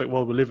not a perfect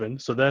world we live in,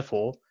 so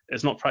therefore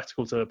it's not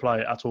practical to apply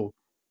it at all.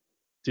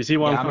 Do you see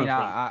where I'm Yeah, I coming mean,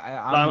 from? Like,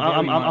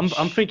 I'm very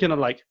I'm much. thinking of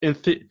like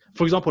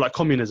for example, like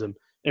communism.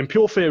 In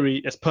pure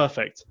theory, it's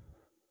perfect.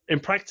 In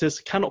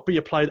practice, cannot be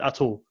applied at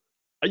all.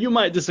 You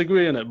might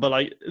disagree on it, but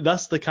like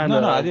that's the kind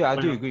No, no, of I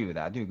do agree with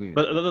that. I do agree with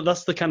that. but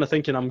that's the kind of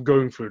thinking I'm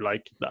going through,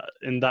 like that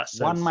in that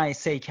One sense. might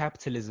say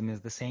capitalism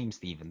is the same,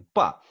 Stephen.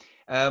 But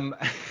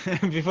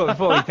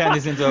before we turn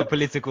this into a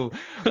political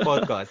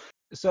podcast,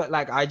 so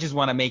like I just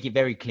want to make it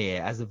very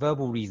clear, as a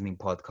Verbal Reasoning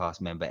podcast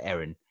member,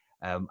 Erin,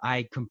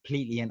 I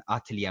completely and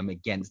utterly am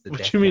against the What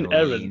do death you mean,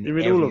 penalty Aaron? in You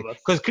mean all every. of us?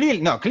 Because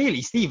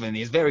clearly, Stephen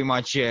is very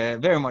much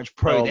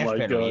pro Oh death my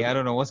penalty. god. I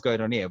don't know what's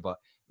going on here, but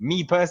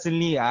me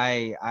personally,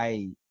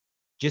 I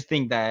just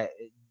think that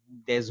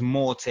there's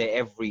more to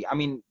every. I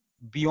mean,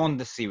 beyond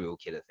the serial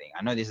killer thing.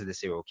 I know this is the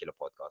serial killer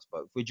podcast,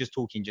 but if we're just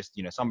talking, just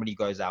somebody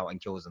goes out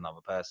and kills another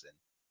person,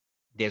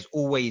 there's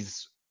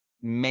always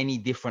many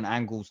different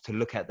angles to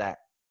look at that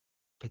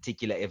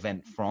particular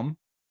event from.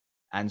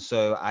 And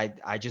so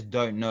I just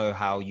don't know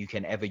how you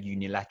can ever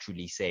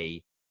unilaterally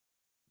say,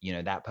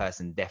 that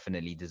person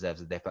definitely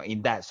deserves a death penalty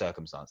in that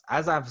circumstance.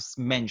 As I've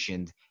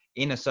mentioned,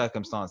 in a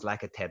circumstance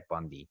like a Ted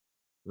Bundy,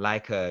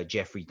 like a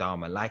Jeffrey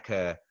Dahmer, like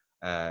a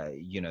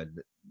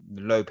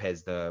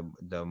Lopez,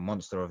 the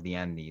monster of the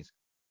Andes.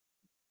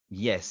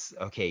 Yes,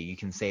 okay, you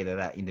can say that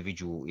that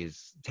individual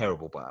is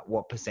terrible, but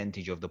what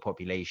percentage of the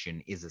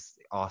population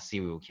are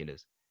serial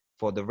killers?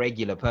 For the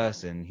regular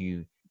person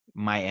who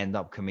might end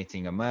up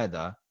committing a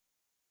murder,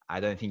 I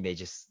don't think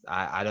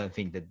I don't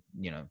think that,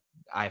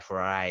 eye for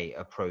eye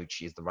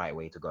approach is the right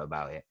way to go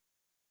about it.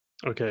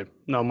 Okay,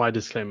 now my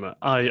disclaimer.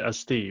 I, as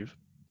Steve,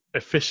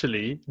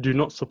 officially do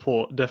not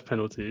support death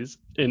penalties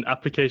in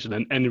application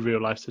in any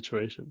real life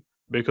situation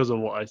because of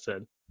what I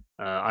said.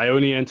 I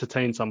only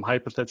entertained some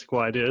hypothetical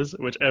ideas,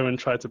 which Aaron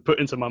tried to put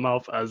into my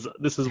mouth as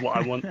this is what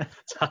I want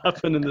to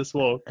happen in this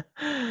world.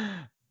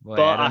 Boy, I But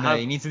I don't know. have,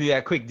 You need to do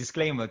that quick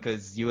disclaimer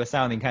because you were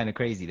sounding kind of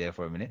crazy there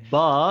for a minute.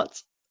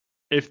 but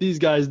if these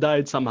guys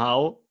died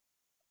somehow,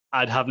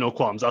 I'd have no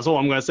qualms. That's all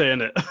I'm gonna say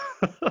in it.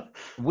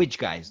 Which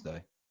guys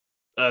though?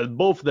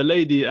 Both the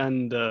lady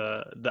and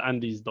the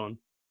Andes Don.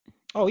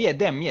 Oh yeah,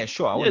 them. Yeah,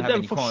 sure. Yeah,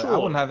 them for I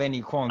wouldn't sure. have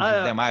any qualms with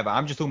I them either.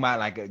 I'm just talking about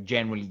like a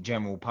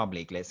general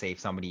public. Let's say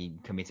if somebody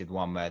committed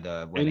one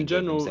murder, went in and gave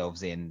general,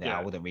 themselves in, then I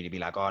yeah. wouldn't really be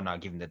like, oh no,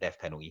 give them the death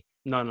penalty.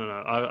 No.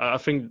 I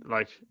think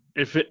like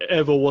if it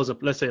ever was a,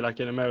 let's say like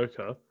in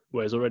America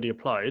where it's already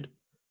applied,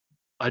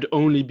 I'd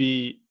only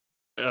be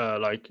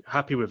like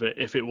happy with it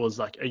if it was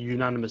like a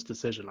unanimous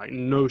decision, like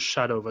no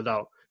shadow of a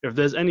doubt. If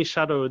there's any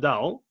shadow of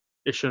doubt,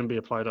 it shouldn't be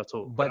applied at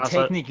all. But That's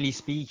like, technically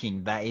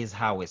speaking, that is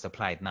how it's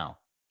applied now.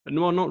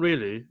 no, not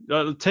really.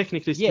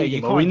 Technically Yeah, speaking,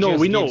 you but can't we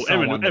just give know,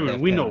 someone the Evan, death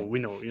penalty. we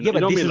know. Yeah, You but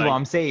know what I this mean? is what Like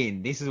I'm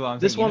saying. This is what I'm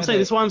this saying. is what I'm saying.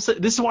 This is what I'm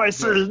saying. This is what I the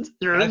said.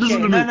 Yeah, listen okay, to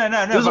no, me. no, no,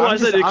 no. This is But why I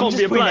said it I'm can't be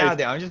just putting it applied. out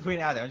there. I'm just putting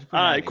it out there. I'm just All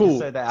putting it out right, there, just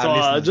so cool. that our So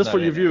listeners just know for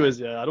your it. viewers,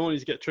 yeah, I don't want you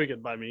to get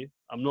triggered by me.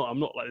 I'm not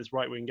like this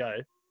right wing guy,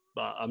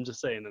 but I'm just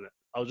saying in it.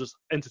 I was just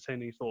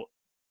entertaining thought.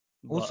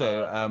 But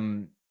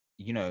Also,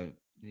 you know,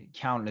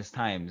 countless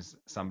times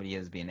somebody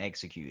has been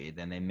executed,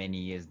 and then many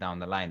years down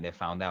the line, they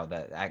found out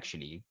that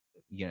actually,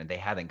 they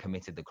hadn't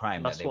committed the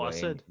crime that that's they what I were in.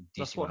 said. Do you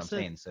That's see what what I I'm said.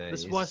 saying? So This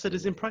is why I it's said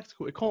it's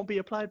impractical. It can't be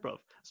applied, bro.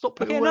 Stop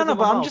putting okay. No, words no, in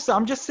my but mouth.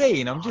 I'm just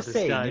saying. I'm Oh, just this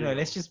saying. guy,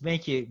 Let's yo. just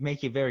make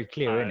it very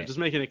clear, innit? Just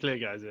making it clear,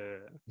 guys. Yeah.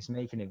 Just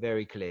making it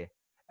very clear.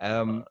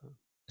 Uh,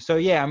 So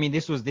yeah, I mean,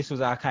 this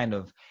was our kind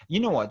of. You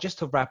know what? Just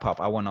to wrap up,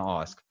 I want to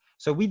ask.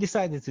 So we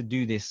decided to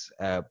do this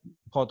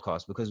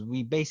podcast because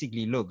we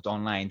basically looked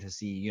online to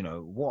see,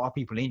 what are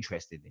people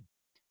interested in.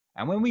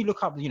 And when we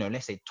look up,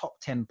 let's say top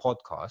 10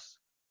 podcasts,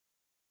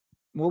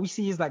 what we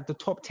see is like the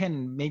top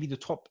 10, maybe the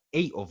top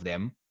 8 of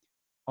them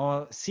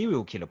are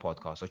serial killer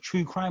podcasts or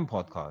true crime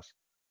podcasts.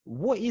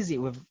 What is it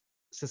with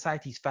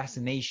society's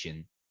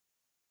fascination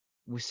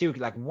with serial,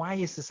 like why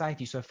is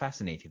society so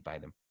fascinated by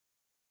them?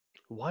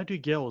 why do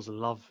girls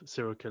love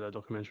serial killer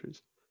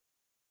documentaries?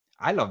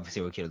 I love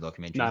serial killer No,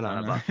 documentaries. no, I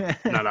no, don't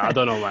but know. no, I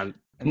don't know, man.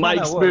 No, My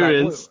no, what, like, what?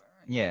 experience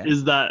Yeah.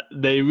 is that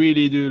they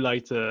really do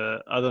like to.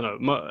 I don't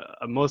know.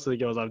 Most of the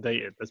girls I've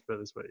dated, let's put it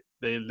this way,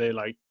 they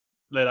like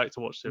to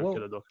watch serial Well,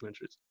 killer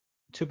documentaries.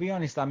 to be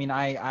honest, I mean,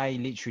 I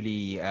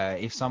literally,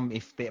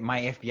 my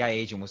FBI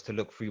agent was to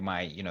look through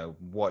my,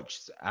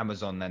 watched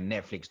Amazon and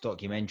Netflix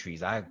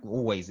documentaries, I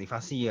always, if I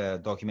see a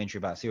documentary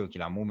about serial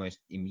killer, I'm almost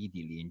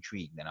immediately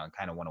intrigued, and I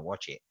kind of want to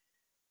watch it.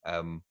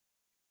 Um,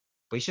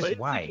 but it's But just it's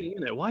the why. thing,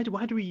 isn't it? Why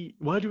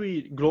do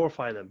we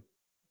glorify them?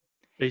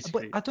 But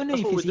Basically, I don't know that's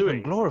if what we're it's even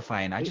doing.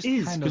 glorifying. I It just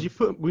is kind because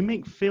of, we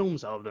make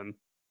films out of them.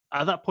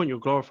 At that point, you're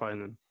glorifying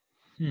them.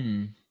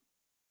 hmm.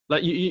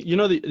 Like you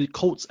know the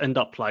cults end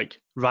up like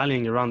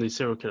rallying around these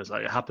serial killers.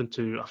 Like it happened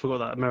to I forgot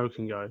that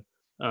American guy.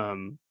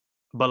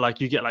 But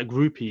like you get like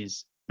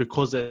groupies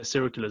because they're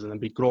serial killers and then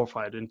be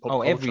glorified in pop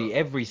Oh, culture.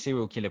 every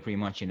serial killer pretty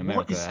much in What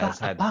America is that has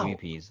had about?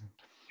 groupies.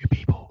 You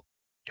people,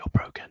 you're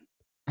broken.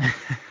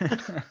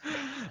 I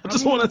I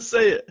just want mean, to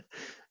say it.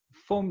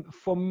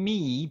 for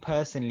me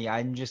personally,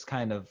 I'm just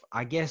kind of,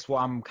 I guess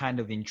what I'm kind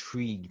of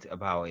intrigued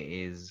about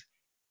is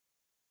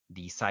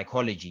the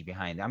psychology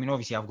behind it. I mean,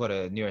 obviously, I've got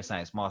a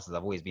neuroscience master's.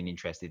 I've always been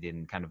interested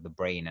in kind of the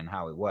brain and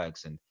how it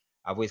works, and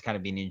I've always kind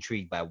of been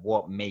intrigued by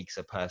what makes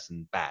a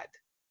person bad.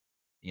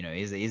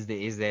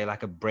 Is there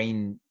like a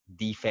brain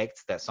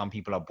defect that some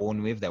people are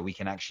born with that we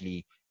can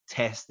actually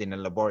test in a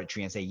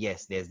laboratory and say,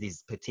 yes, there's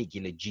this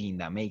particular gene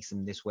that makes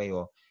them this way,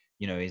 or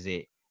is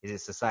it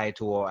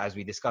societal, or as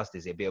we discussed,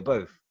 is it a bit of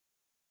both?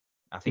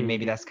 I think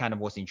maybe Mm-mm. that's kind of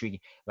what's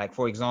intriguing. Like,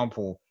 for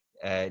example,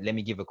 let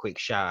me give a quick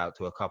shout out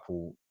to a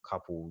couple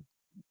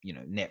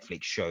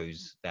Netflix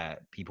shows that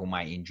people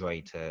might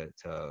enjoy to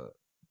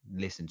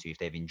listen to if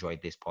they've enjoyed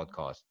this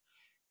podcast.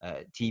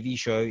 TV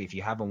show, if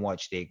you haven't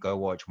watched it, go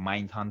watch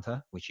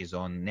Mindhunter, which is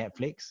on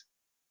Netflix.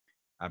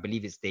 I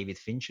believe it's David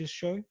Fincher's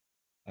show.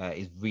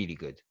 It's really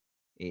good.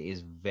 It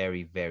is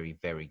very, very,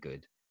 very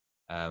good.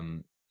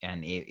 And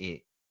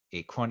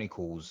it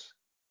chronicles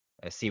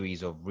a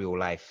series of real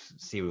life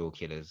serial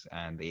killers,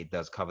 and it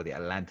does cover the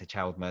Atlanta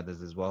child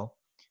murders as well.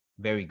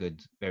 Very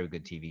good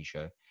TV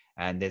show.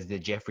 And there's the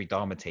Jeffrey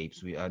Dahmer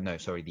tapes. No,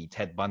 sorry, the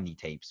Ted Bundy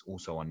tapes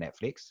also on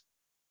Netflix,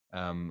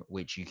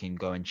 which you can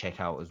go and check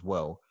out as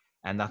well.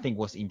 And I think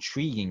what's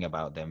intriguing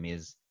about them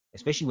is,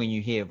 especially when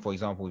you hear, for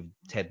example, with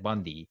Ted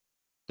Bundy,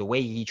 the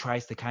way he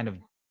tries to kind of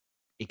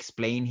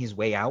explain his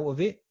way out of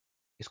it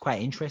is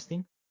quite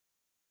interesting.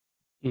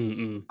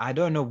 Mm-mm. I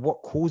don't know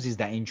what causes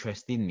that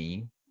interest in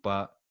me,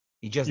 but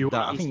it You just want to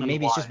I think understand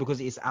maybe it's why? just because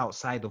it's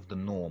outside of the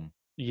norm.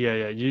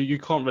 Yeah. You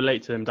can't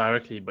relate to them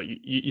directly, but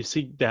you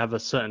see they have a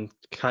certain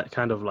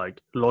kind of like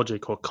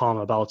logic or calm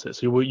about it.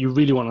 So you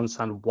really want to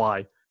understand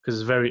why, because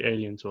it's very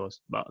alien to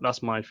us. But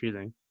that's my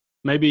feeling.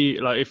 Maybe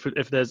like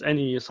if there's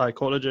any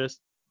psychologist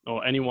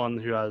or anyone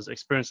who has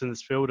experience in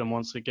this field and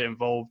wants to get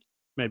involved,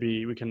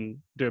 maybe we can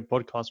do a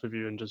podcast with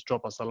you and just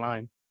drop us a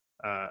line.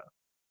 Uh,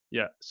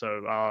 yeah.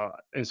 So our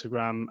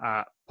Instagram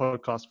at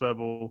podcast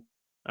verbal.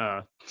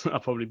 I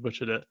probably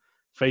butchered it.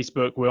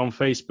 Facebook. We're on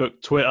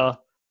Facebook, Twitter,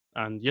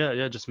 and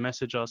yeah, just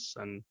message us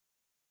and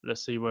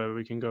let's see where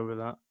we can go with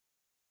that.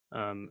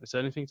 Is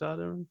there anything to add,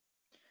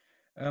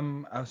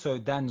 Aaron? So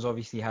Dan's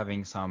obviously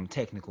having some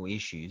technical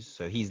issues,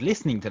 so he's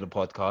listening to the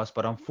podcast,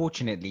 but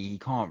unfortunately he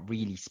can't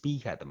really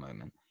speak at the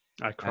moment.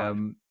 I cry.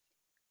 Um,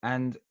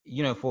 and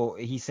for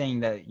he's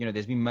saying that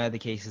there's been murder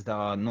cases that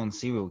are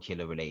non-serial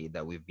killer related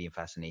that we've been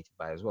fascinated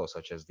by as well,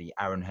 such as the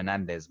Aaron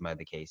Hernandez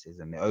murder cases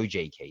and the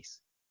OJ case.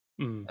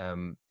 Mm,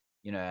 Um,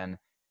 and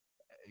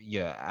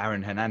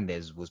Aaron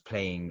Hernandez was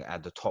playing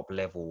at the top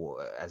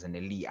level as an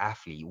elite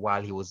athlete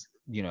while he was,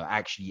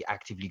 actually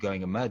actively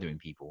going and murdering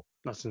people.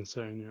 that's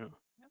insane. Yeah.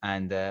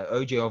 And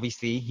OJ,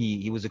 obviously,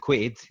 he was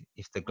acquitted.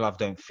 If the glove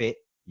don't fit,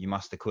 you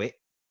must acquit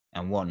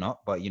and whatnot.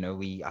 But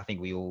I think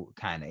we all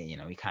kind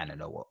of, we kind of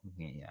know what,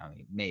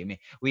 maybe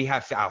we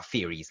have our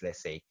theories,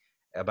 let's say,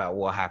 about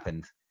what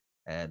happened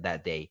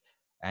that day.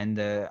 And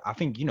I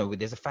think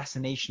there's a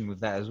fascination with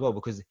that as well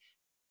because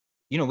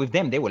with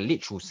them they were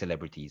literal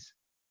celebrities.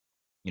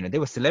 There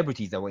were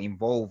celebrities that were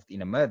involved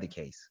in a murder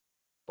case,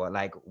 but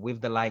like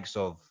with the likes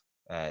of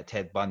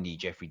Ted Bundy,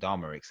 Jeffrey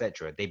Dahmer,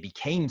 etc., they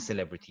became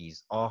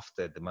celebrities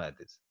after the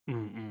murders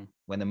Mm-mm.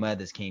 when the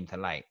murders came to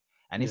light.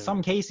 And in Yeah.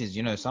 some cases,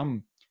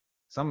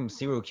 some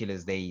serial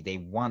killers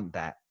they want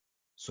that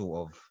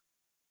sort of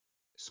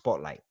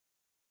spotlight.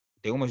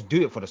 They almost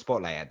do it for the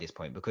spotlight at this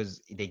point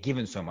because they're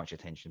given so much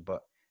attention.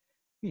 But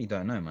you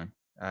don't know, man.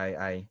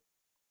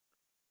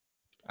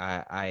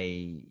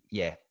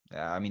 Yeah.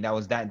 I mean, that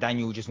was that.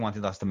 Daniel just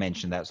wanted us to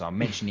mention that, so I'm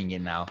mentioning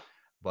it now.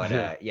 But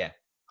Yeah. yeah.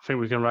 I think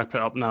we can wrap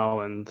it up now.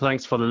 And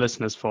thanks for the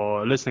listeners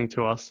for listening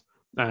to us.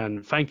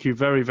 And thank you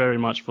very, very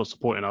much for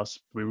supporting us.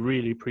 We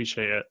really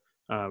appreciate it.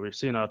 We've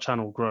seen our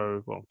channel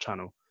grow,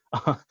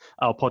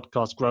 our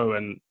podcast grow.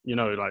 And,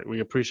 like we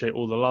appreciate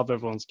all the love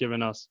everyone's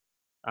given us.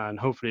 And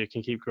hopefully it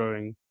can keep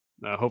growing.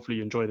 Hopefully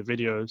you enjoy the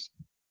videos.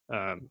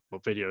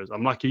 Videos.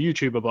 I'm like a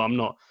YouTuber, but I'm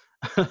not.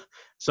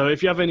 So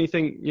if you have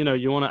anything,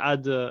 you want to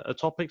add a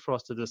topic for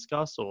us to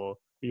discuss, or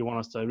you want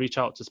us to reach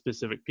out to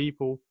specific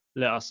people,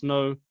 let us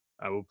know.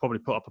 We'll probably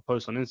put up a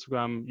post on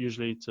Instagram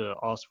usually to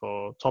ask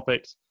for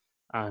topics.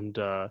 And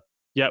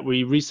yeah,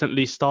 we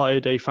recently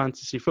started a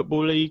fantasy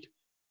football league.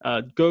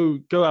 Go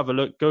have a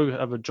look, go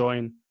have a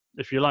join.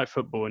 If you like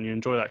football and you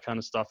enjoy that kind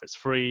of stuff, it's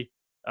free.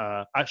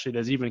 Actually,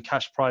 there's even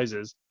cash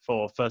prizes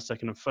for first,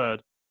 second, and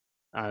third,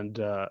 and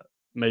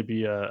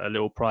maybe a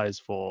little prize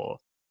for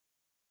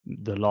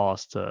the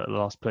last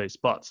place.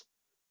 But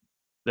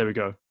there we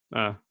go.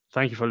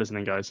 Thank you for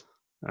listening, guys,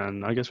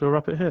 and I guess we'll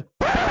wrap it here.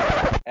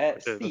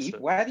 Steve,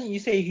 why didn't you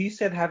say who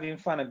said having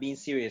fun and being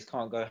serious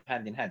can't go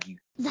hand in hand?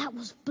 That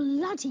was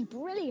bloody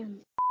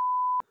brilliant.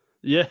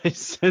 Yeah, he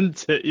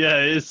sent it. Yeah,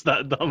 it's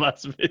that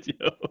dumbass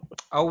video.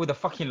 Oh, with the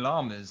fucking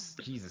llamas.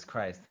 Jesus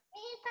Christ.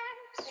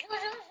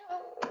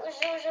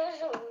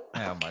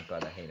 Oh my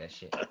god, I hate that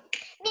shit.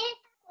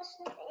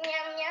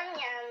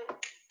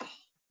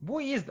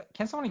 What is that?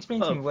 Can someone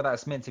explain to me what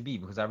that's meant to be?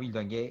 Because I really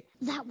don't get it.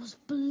 That was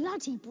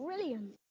bloody brilliant.